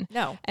perfection.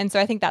 No. And so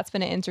I think that's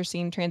been an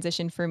interesting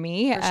transition for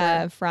me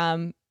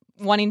from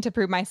wanting to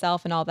prove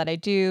myself and all that I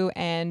do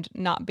and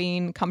not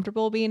being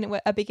comfortable being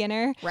a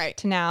beginner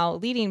to now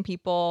leading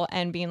people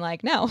and being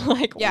like, no,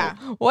 like,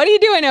 what are you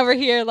doing over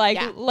here? Like,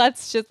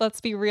 let's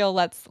be real.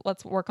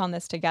 Let's work on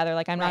this together.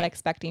 Like, I'm not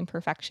expecting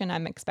perfection.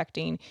 I'm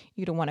expecting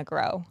you to want to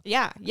grow.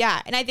 Yeah.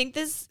 Yeah. And I think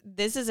this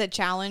is a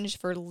challenge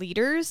for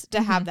leaders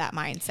to have that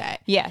mindset.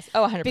 Yes.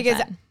 Oh, 100%.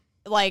 Because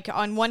like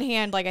on one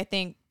hand, like I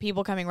think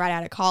people coming right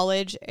out of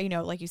college, you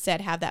know, like you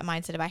said, have that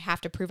mindset of I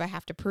have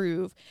to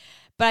prove.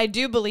 But I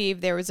do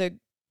believe there was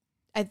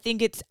I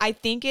think it's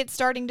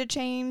starting to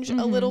change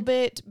a little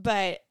bit,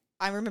 but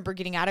I remember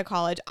getting out of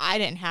college, I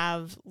didn't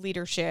have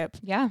leadership.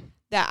 Yeah.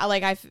 That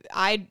like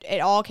it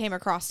all came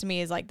across to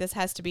me as like, this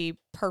has to be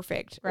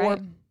perfect or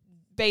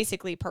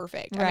basically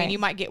perfect. I mean, you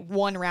might get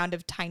one round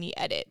of tiny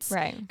edits,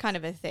 kind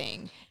of a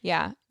thing.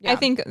 Yeah. I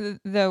think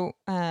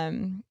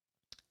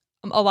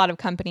a lot of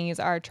companies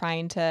are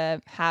trying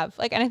to have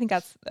like, and I think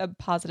that's a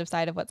positive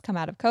side of what's come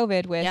out of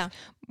COVID with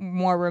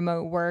more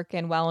remote work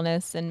and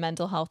wellness and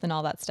mental health and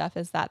all that stuff,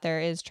 is that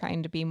there is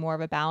trying to be more of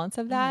a balance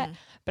of that.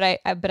 But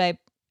I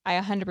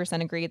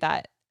 100% agree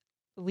that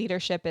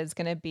leadership is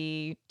going to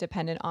be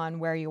dependent on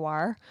where you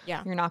are.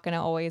 Yeah. You're not going to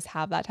always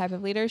have that type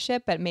of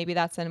leadership, but maybe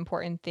that's an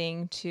important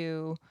thing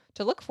to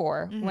look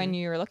for when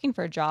you're looking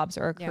for jobs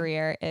or a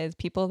career, is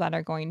people that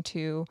are going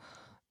to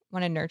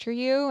want to nurture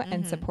you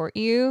and support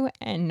you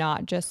and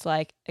not just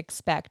like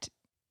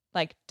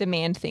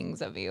demand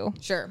things of you.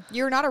 Sure.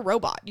 You're not a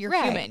robot. You're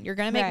human. You're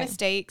going to make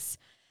mistakes.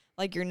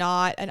 Like you're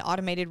not an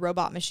automated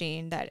robot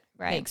machine that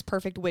makes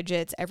perfect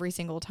widgets every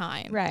single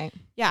time. Right.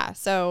 Yeah.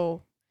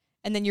 So,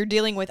 and then you're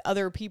dealing with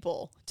other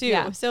people too.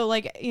 Yeah. So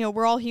like, you know,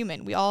 we're all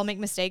human. We all make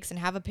mistakes and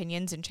have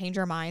opinions and change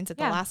our minds at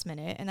the last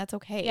minute, and that's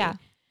okay. Yeah.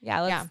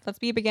 Yeah. Let's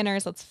be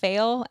beginners. Let's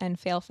fail and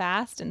fail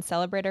fast and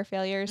celebrate our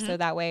failures so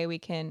that way we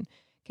can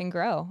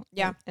grow.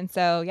 Yeah. And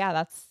so,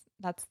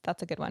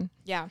 that's a good one.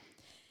 Yeah.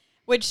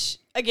 Which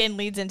again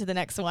leads into the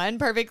next one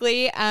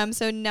perfectly.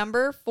 So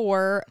number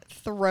 4,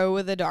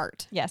 throw the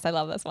dart. Yes. I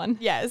love this one.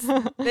 Yes.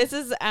 This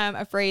is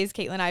a phrase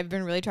Caitlin and I have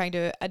been really trying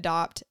to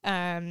adopt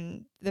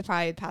the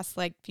probably past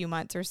like few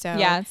months or so.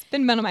 Yeah. It's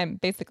been one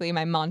of basically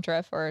my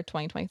mantra for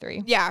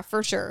 2023. Yeah,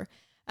 for sure.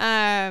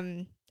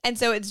 And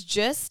so it's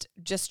just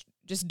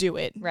do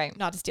it. Right.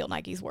 Not to steal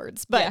Nike's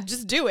words, but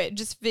just do it.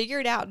 Just figure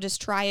it out.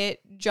 Just try it.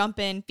 Jump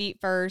in feet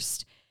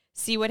first.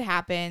 See what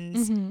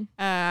happens. You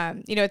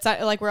know, it's not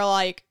like we're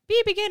like,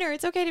 be a beginner.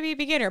 It's okay to be a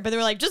beginner. But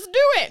they're like, just do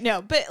it.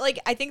 No, but like,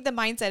 I think the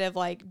mindset of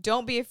like,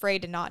 don't be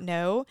afraid to not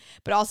know,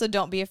 but also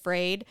don't be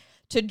afraid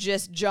to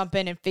just jump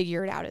in and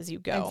figure it out as you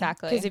go.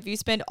 Exactly. Because if you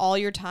spend all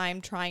your time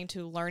trying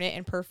to learn it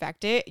and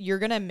perfect it, you're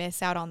going to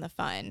miss out on the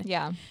fun.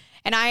 Yeah.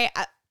 And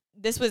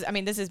this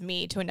is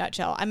me to a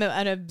nutshell. I'm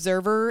an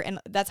observer, and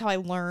that's how I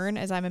learn,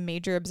 as I'm a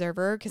major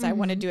observer, because I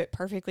want to do it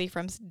perfectly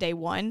from day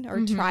one,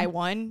 or try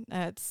one.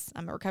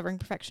 I'm a recovering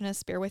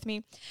perfectionist, bear with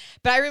me.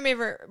 But I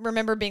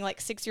remember being like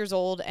 6 years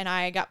old, and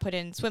I got put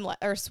in swim,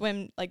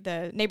 like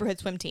the neighborhood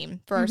swim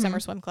team for our summer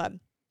swim club.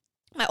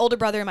 My older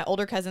brother and my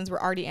older cousins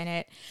were already in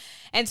it.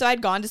 And so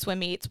I'd gone to swim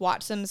meets,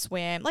 watched them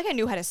swim. Like, I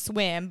knew how to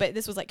swim, but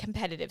this was like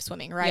competitive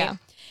swimming, right? Yeah.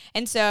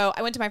 And so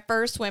I went to my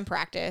first swim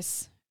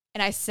practice,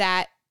 and I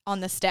sat on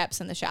the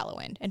steps in the shallow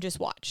end and just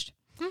watched.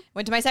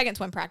 Went to my second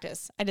swim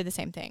practice. I did the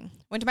same thing.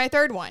 Went to my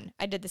third one.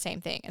 I did the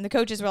same thing. And the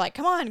coaches were like,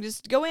 come on,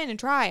 just go in and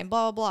try and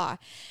blah, blah, blah.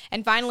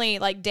 And finally,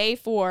 like day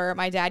 4,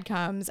 my dad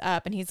comes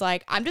up and he's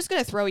like, I'm just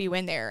going to throw you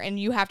in there and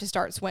you have to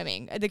start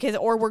swimming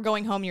or we're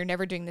going home. You're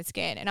never doing this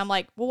again. And I'm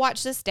like, well,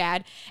 watch this,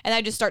 Dad. And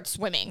I just start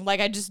swimming. Like,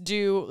 I just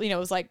do, it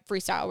was like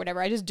freestyle or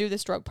whatever. I just do the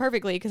stroke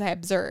perfectly because I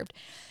observed.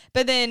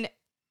 But then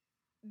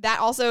that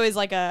also is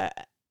like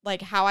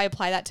how I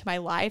apply that to my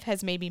life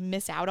has made me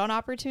miss out on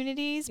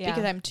opportunities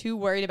because I'm too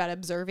worried about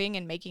observing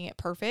and making it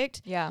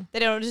perfect. Yeah.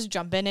 That I don't just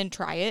jump in and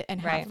try it and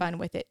have fun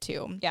with it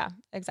too. Yeah,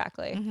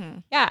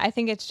 exactly. Yeah. I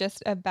think it's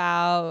just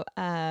about,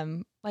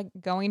 like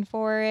going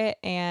for it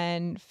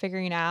and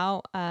figuring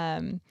out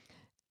what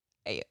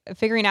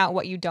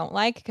you don't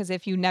like. Because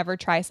if you never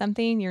try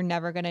something, you're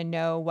never going to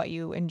know what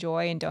you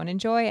enjoy and don't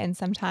enjoy. And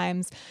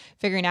sometimes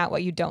figuring out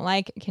what you don't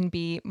like can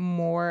be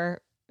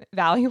more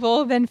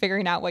valuable than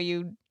figuring out what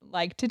you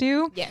like to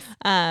do. Yes.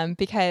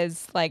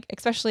 Because like,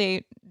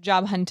 especially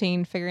job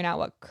hunting, figuring out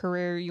what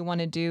career you want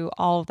to do,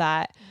 all of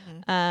that.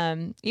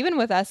 Even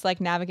with us, like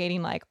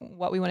navigating like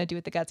what we want to do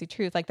with the Gutsy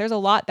Truth, like there's a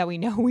lot that we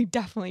know we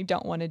definitely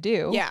don't want to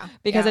do. Yeah.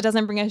 Because it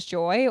doesn't bring us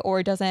joy,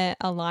 or it doesn't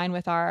align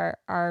with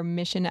our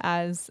mission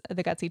as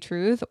the Gutsy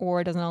Truth,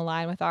 or it doesn't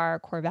align with our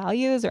core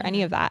values or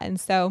any of that. And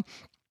so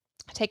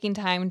taking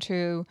time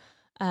to,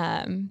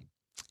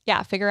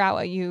 figure out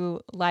what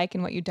you like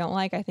and what you don't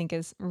like, I think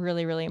is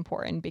really, really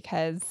important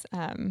because,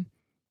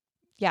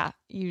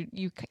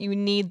 you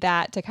need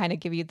that to kind of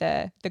give you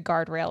the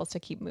guardrails to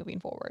keep moving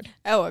forward.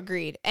 Oh,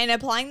 agreed. And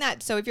applying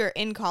that. So if you're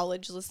in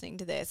college listening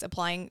to this,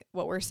 applying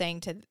what we're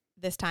saying to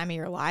this time of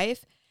your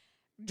life,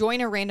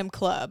 join a random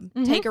club,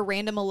 take a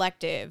random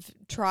elective,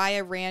 try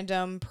a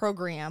random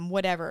program,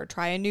 whatever,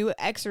 try a new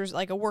exercise,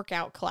 like a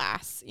workout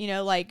class,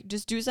 like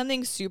just do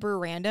something super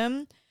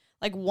random,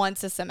 like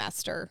once a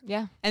semester,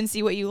 and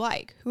see what you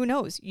like. Who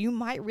knows? You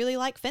might really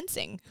like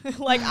fencing.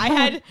 Like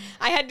I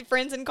had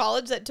friends in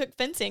college that took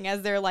fencing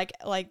as their like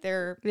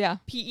their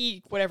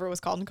PE, whatever it was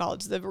called in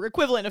college, the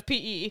equivalent of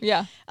PE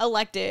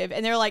elective,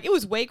 and they're like, it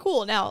was way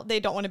cool. Now they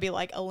don't want to be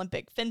like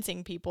Olympic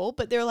fencing people,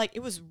 but they're like,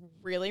 it was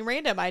really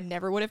random. I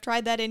never would have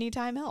tried that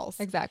anytime else.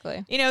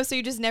 Exactly. So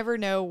you just never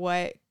know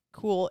what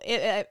cool.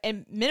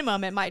 At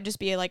minimum, it might just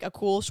be like a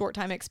cool short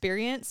time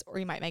experience, or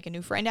you might make a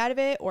new friend out of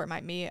it, or it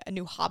might be a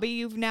new hobby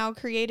you've now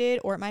created,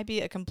 or it might be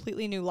a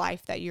completely new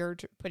life that you're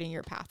putting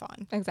your path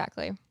on.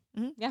 Exactly.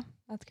 Yeah,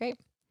 that's great.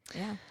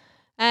 Yeah.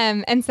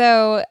 And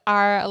so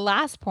our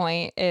last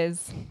point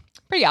is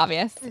pretty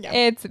obvious. Yeah.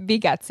 It's be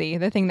gutsy,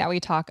 the thing that we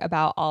talk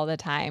about all the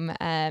time.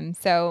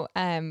 To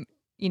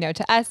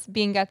us,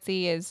 being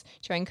gutsy is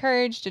showing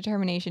courage,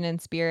 determination,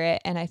 and spirit.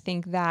 And I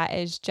think that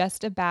is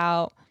just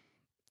about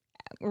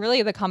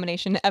really the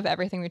combination of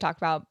everything we talked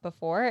about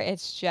before.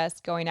 It's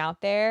just going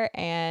out there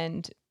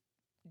and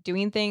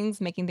doing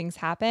things, making things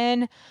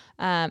happen.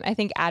 I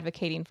think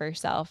advocating for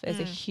yourself is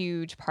a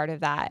huge part of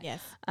that. Yes.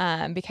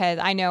 Because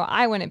I know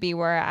I wouldn't be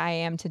where I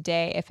am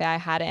today if I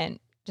hadn't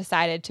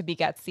decided to be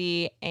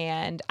gutsy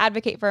and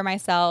advocate for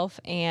myself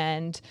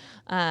and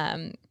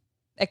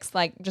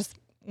just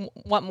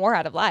want more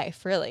out of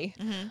life, really.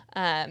 So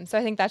I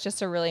think that's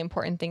just a really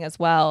important thing as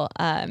well,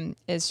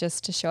 is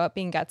just to show up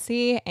being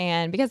gutsy,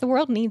 and because the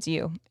world needs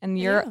you, and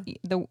you are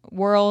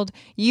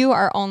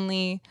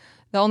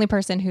the only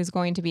person who's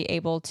going to be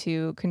able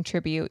to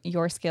contribute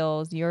your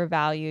skills, your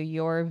value,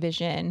 your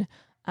vision,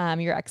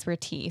 your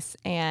expertise,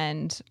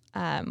 and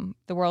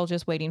the world's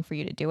just waiting for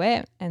you to do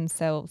it. And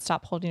so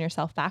stop holding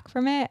yourself back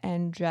from it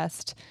and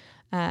just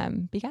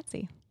be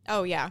gutsy.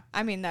 Oh yeah.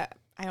 I mean, that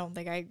I don't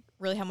think I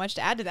really have much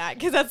to add to that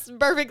because that's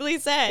perfectly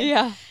said.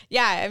 Yeah.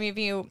 Yeah. I mean,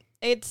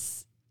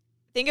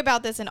 think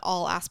about this in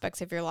all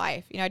aspects of your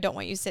life. I don't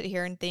want you to sit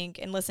here and think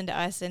and listen to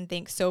us and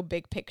think so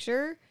big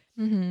picture.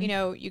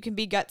 You can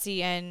be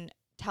gutsy and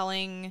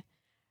telling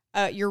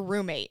your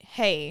roommate,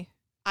 hey,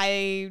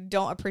 I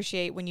don't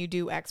appreciate when you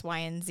do X, Y,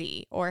 and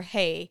Z. Or,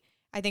 hey,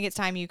 I think it's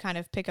time you kind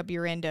of pick up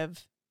your end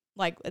of,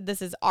 like,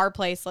 this is our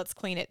place, let's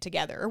clean it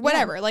together, or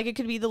whatever. Yeah. Like, it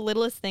could be the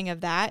littlest thing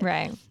of that.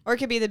 Right. Or it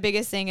could be the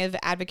biggest thing of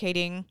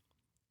advocating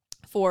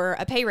for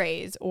a pay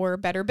raise or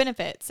better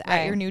benefits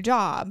at your new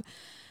job.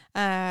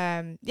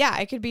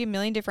 It could be a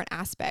million different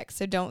aspects.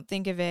 So don't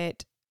think of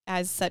it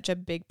as such a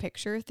big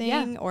picture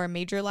thing or a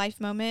major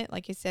life moment.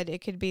 Like you said, it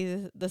could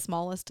be the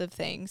smallest of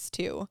things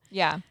too.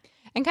 Yeah.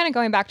 And kind of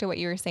going back to what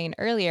you were saying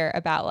earlier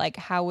about like,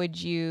 how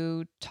would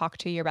you talk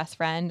to your best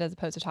friend as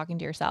opposed to talking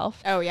to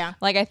yourself? Oh, yeah.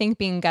 Like, I think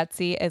being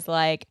gutsy is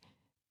like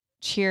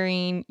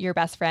cheering your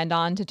best friend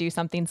on to do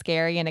something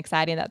scary and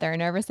exciting that they're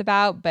nervous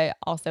about, but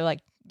also like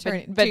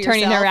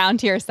turning around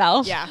to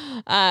yourself.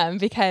 Yeah.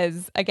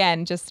 Because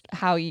again, just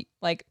how you,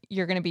 like,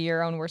 you're going to be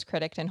your own worst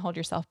critic and hold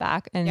yourself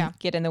back and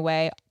get in the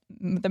way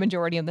the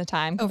majority of the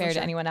time compared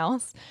to anyone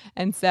else.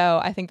 And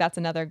so I think that's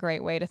another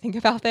great way to think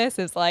about this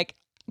is like,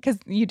 because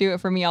you do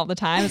it for me all the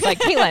time. It's like,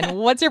 Caitlin,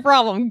 what's your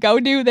problem? Go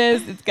do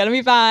this. It's going to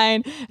be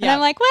fine. And I'm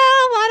like, well,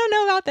 I don't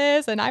know about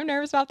this. And I'm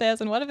nervous about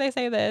this. And what if they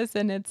say this?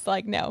 And it's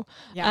like, no.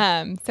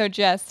 So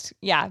just,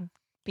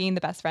 being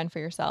the best friend for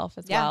yourself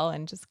as well,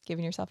 and just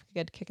giving yourself a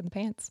good kick in the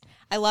pants.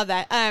 I love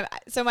that.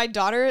 So my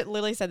daughter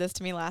Lily said this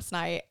to me last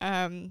night.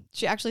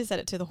 She actually said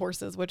it to the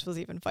horses, which was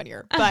even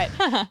funnier. But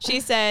she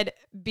said,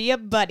 be a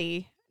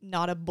buddy,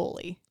 not a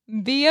bully.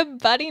 Be a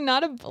buddy,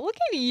 not a look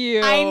at you.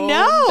 I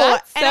know.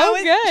 That's so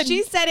good.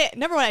 She said it.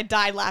 Number one, I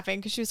died laughing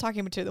because she was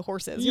talking to the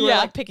horses who were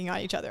like picking on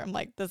each other. I'm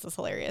like, this is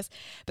hilarious.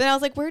 But then I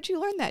was like, where'd you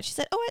learn that? She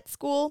said, oh, at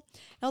school.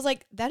 And I was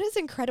like, that is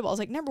incredible. I was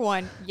like, number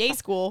one, yay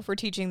school for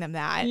teaching them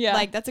that. Yeah.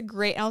 Like, that's a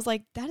great. And I was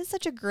like, that is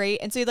such a great.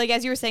 And so like,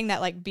 as you were saying that,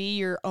 like, be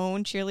your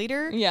own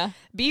cheerleader. Yeah.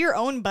 Be your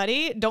own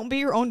buddy. Don't be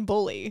your own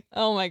bully.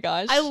 Oh my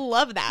gosh. I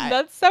love that.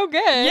 That's so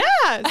good.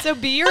 Yeah. So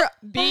be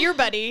your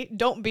buddy.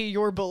 Don't be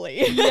your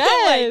bully.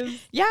 Yes. Like,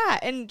 yeah.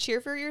 And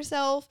cheer for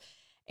yourself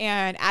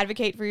and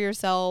advocate for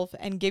yourself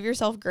and give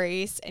yourself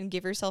grace and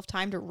give yourself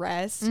time to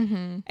rest.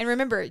 Mm-hmm. And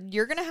remember,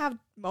 you're going to have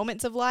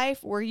moments of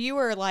life where you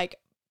are like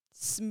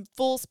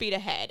full speed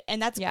ahead, and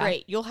that's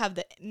great. You'll have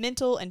the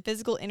mental and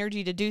physical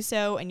energy to do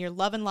so, and you're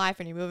loving life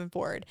and you're moving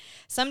forward.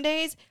 Some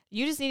days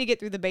you just need to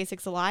get through the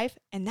basics of life,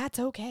 and that's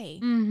okay.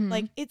 Mm-hmm.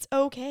 Like, it's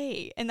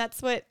okay. And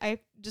that's what I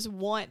just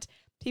want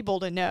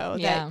people to know,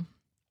 that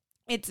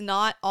it's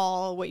not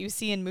all what you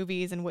see in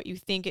movies and what you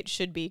think it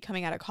should be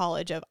coming out of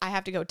college of, I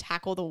have to go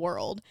tackle the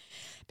world,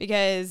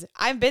 because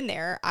I've been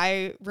there.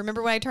 I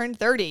remember when I turned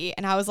 30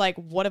 and I was like,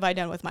 what have I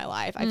done with my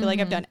life? I feel like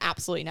I've done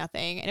absolutely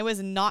nothing. And it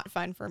was not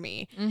fun for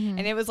me. Mm-hmm.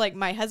 And it was like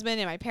my husband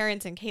and my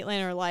parents and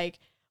Caitlin are like,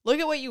 look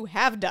at what you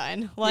have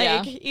done.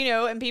 Like, you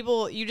know, and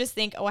people, you just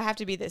think, oh, I have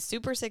to be this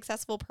super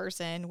successful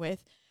person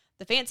with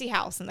the fancy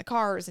house and the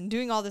cars and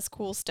doing all this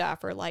cool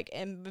stuff, or like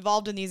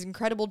involved in these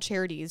incredible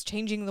charities,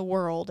 changing the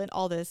world and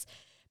all this.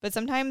 But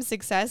sometimes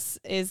success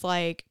is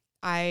like,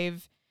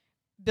 I've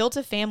built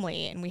a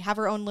family and we have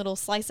our own little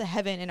slice of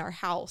heaven in our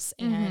house.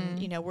 And,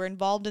 you know, we're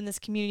involved in this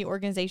community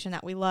organization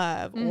that we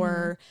love,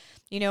 or,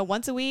 you know,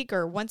 once a week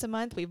or once a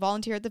month, we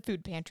volunteer at the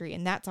food pantry,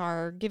 and that's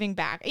our giving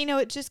back. You know,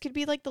 it just could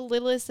be like the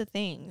littlest of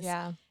things.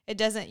 Yeah. It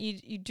doesn't,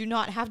 you do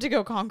not have to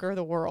go conquer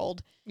the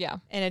world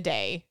in a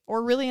day,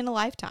 or really in a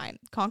lifetime.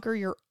 Conquer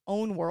your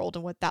own world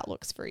and what that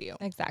looks for you.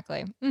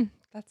 Exactly.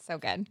 That's so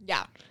good.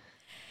 Yeah.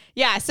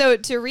 Yeah. So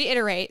to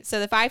reiterate,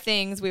 so the 5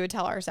 things we would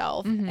tell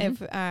ourselves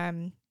if,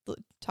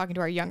 talking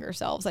to our younger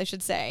selves, I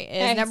should say,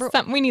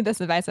 is we need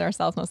this advice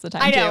ourselves most of the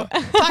time. I know.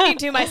 Too. Talking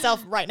to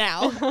myself right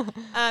now.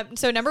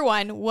 So number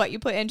 1, what you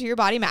put into your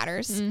body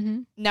matters.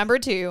 Number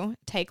 2,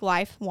 take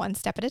life one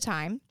step at a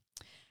time.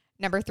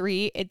 Number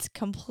 3, it's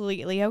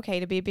completely okay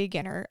to be a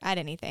beginner at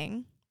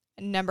anything.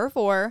 Number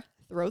 4,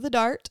 throw the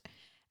dart.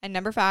 And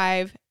number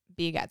 5,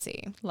 be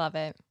gutsy. Love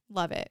it.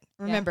 Love it.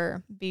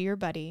 Remember, be your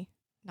buddy,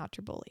 not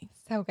your bully.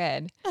 So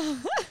good.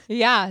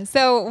 Yeah.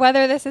 So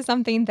whether this is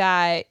something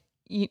that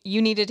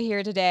you needed to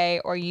hear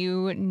today, or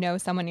you know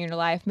someone in your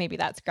life, maybe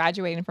that's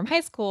graduating from high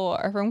school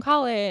or from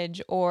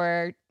college,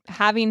 or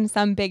having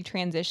some big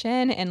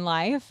transition in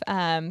life.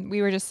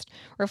 We were just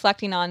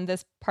reflecting on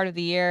this part of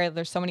the year.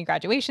 There's so many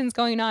graduations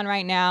going on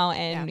right now,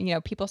 and you know,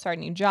 people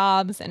starting new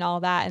jobs and all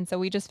that. And so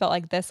we just felt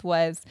like this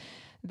was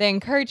the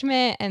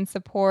encouragement and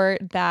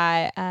support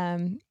that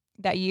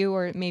that you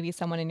or maybe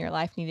someone in your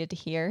life needed to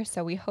hear.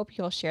 So we hope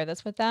you'll share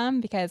this with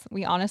them, because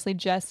we honestly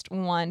just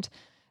want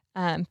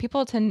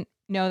people to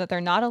know that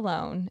they're not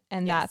alone,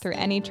 and that through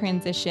any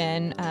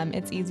transition,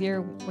 it's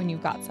easier when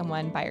you've got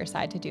someone by your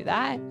side to do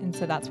that. And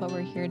so that's what we're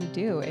here to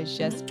do, is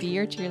just be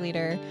your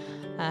cheerleader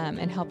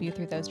and help you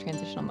through those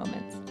transitional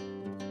moments.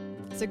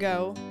 So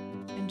go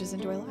and just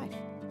enjoy life.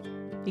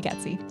 Be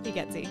gutsy. Be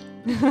gutsy.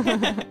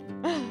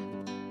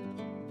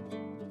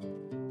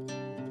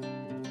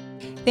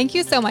 Thank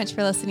you so much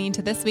for listening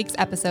to this week's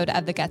episode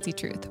of The Gutsy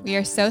Truth. We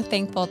are so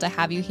thankful to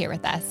have you here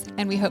with us,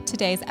 and we hope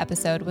today's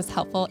episode was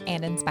helpful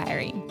and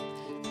inspiring.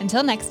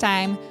 Until next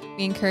time,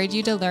 we encourage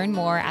you to learn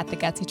more at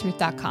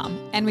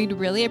thegutsytruth.com, and we'd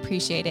really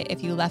appreciate it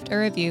if you left a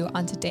review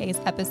on today's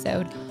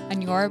episode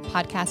on your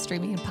podcast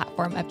streaming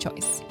platform of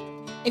choice.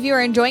 If you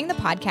are enjoying the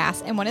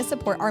podcast and want to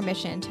support our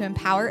mission to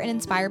empower and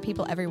inspire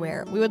people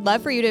everywhere, we would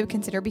love for you to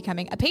consider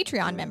becoming a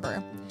Patreon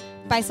member.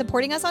 By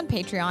supporting us on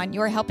Patreon,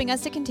 you are helping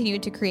us to continue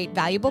to create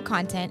valuable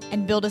content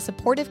and build a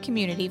supportive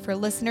community for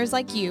listeners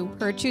like you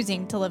who are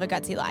choosing to live a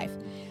gutsy life.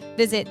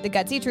 Visit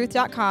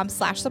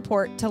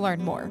thegutsytruth.com/support to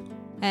learn more.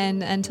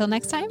 And until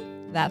next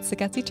time, that's The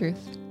Gutsy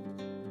Truth.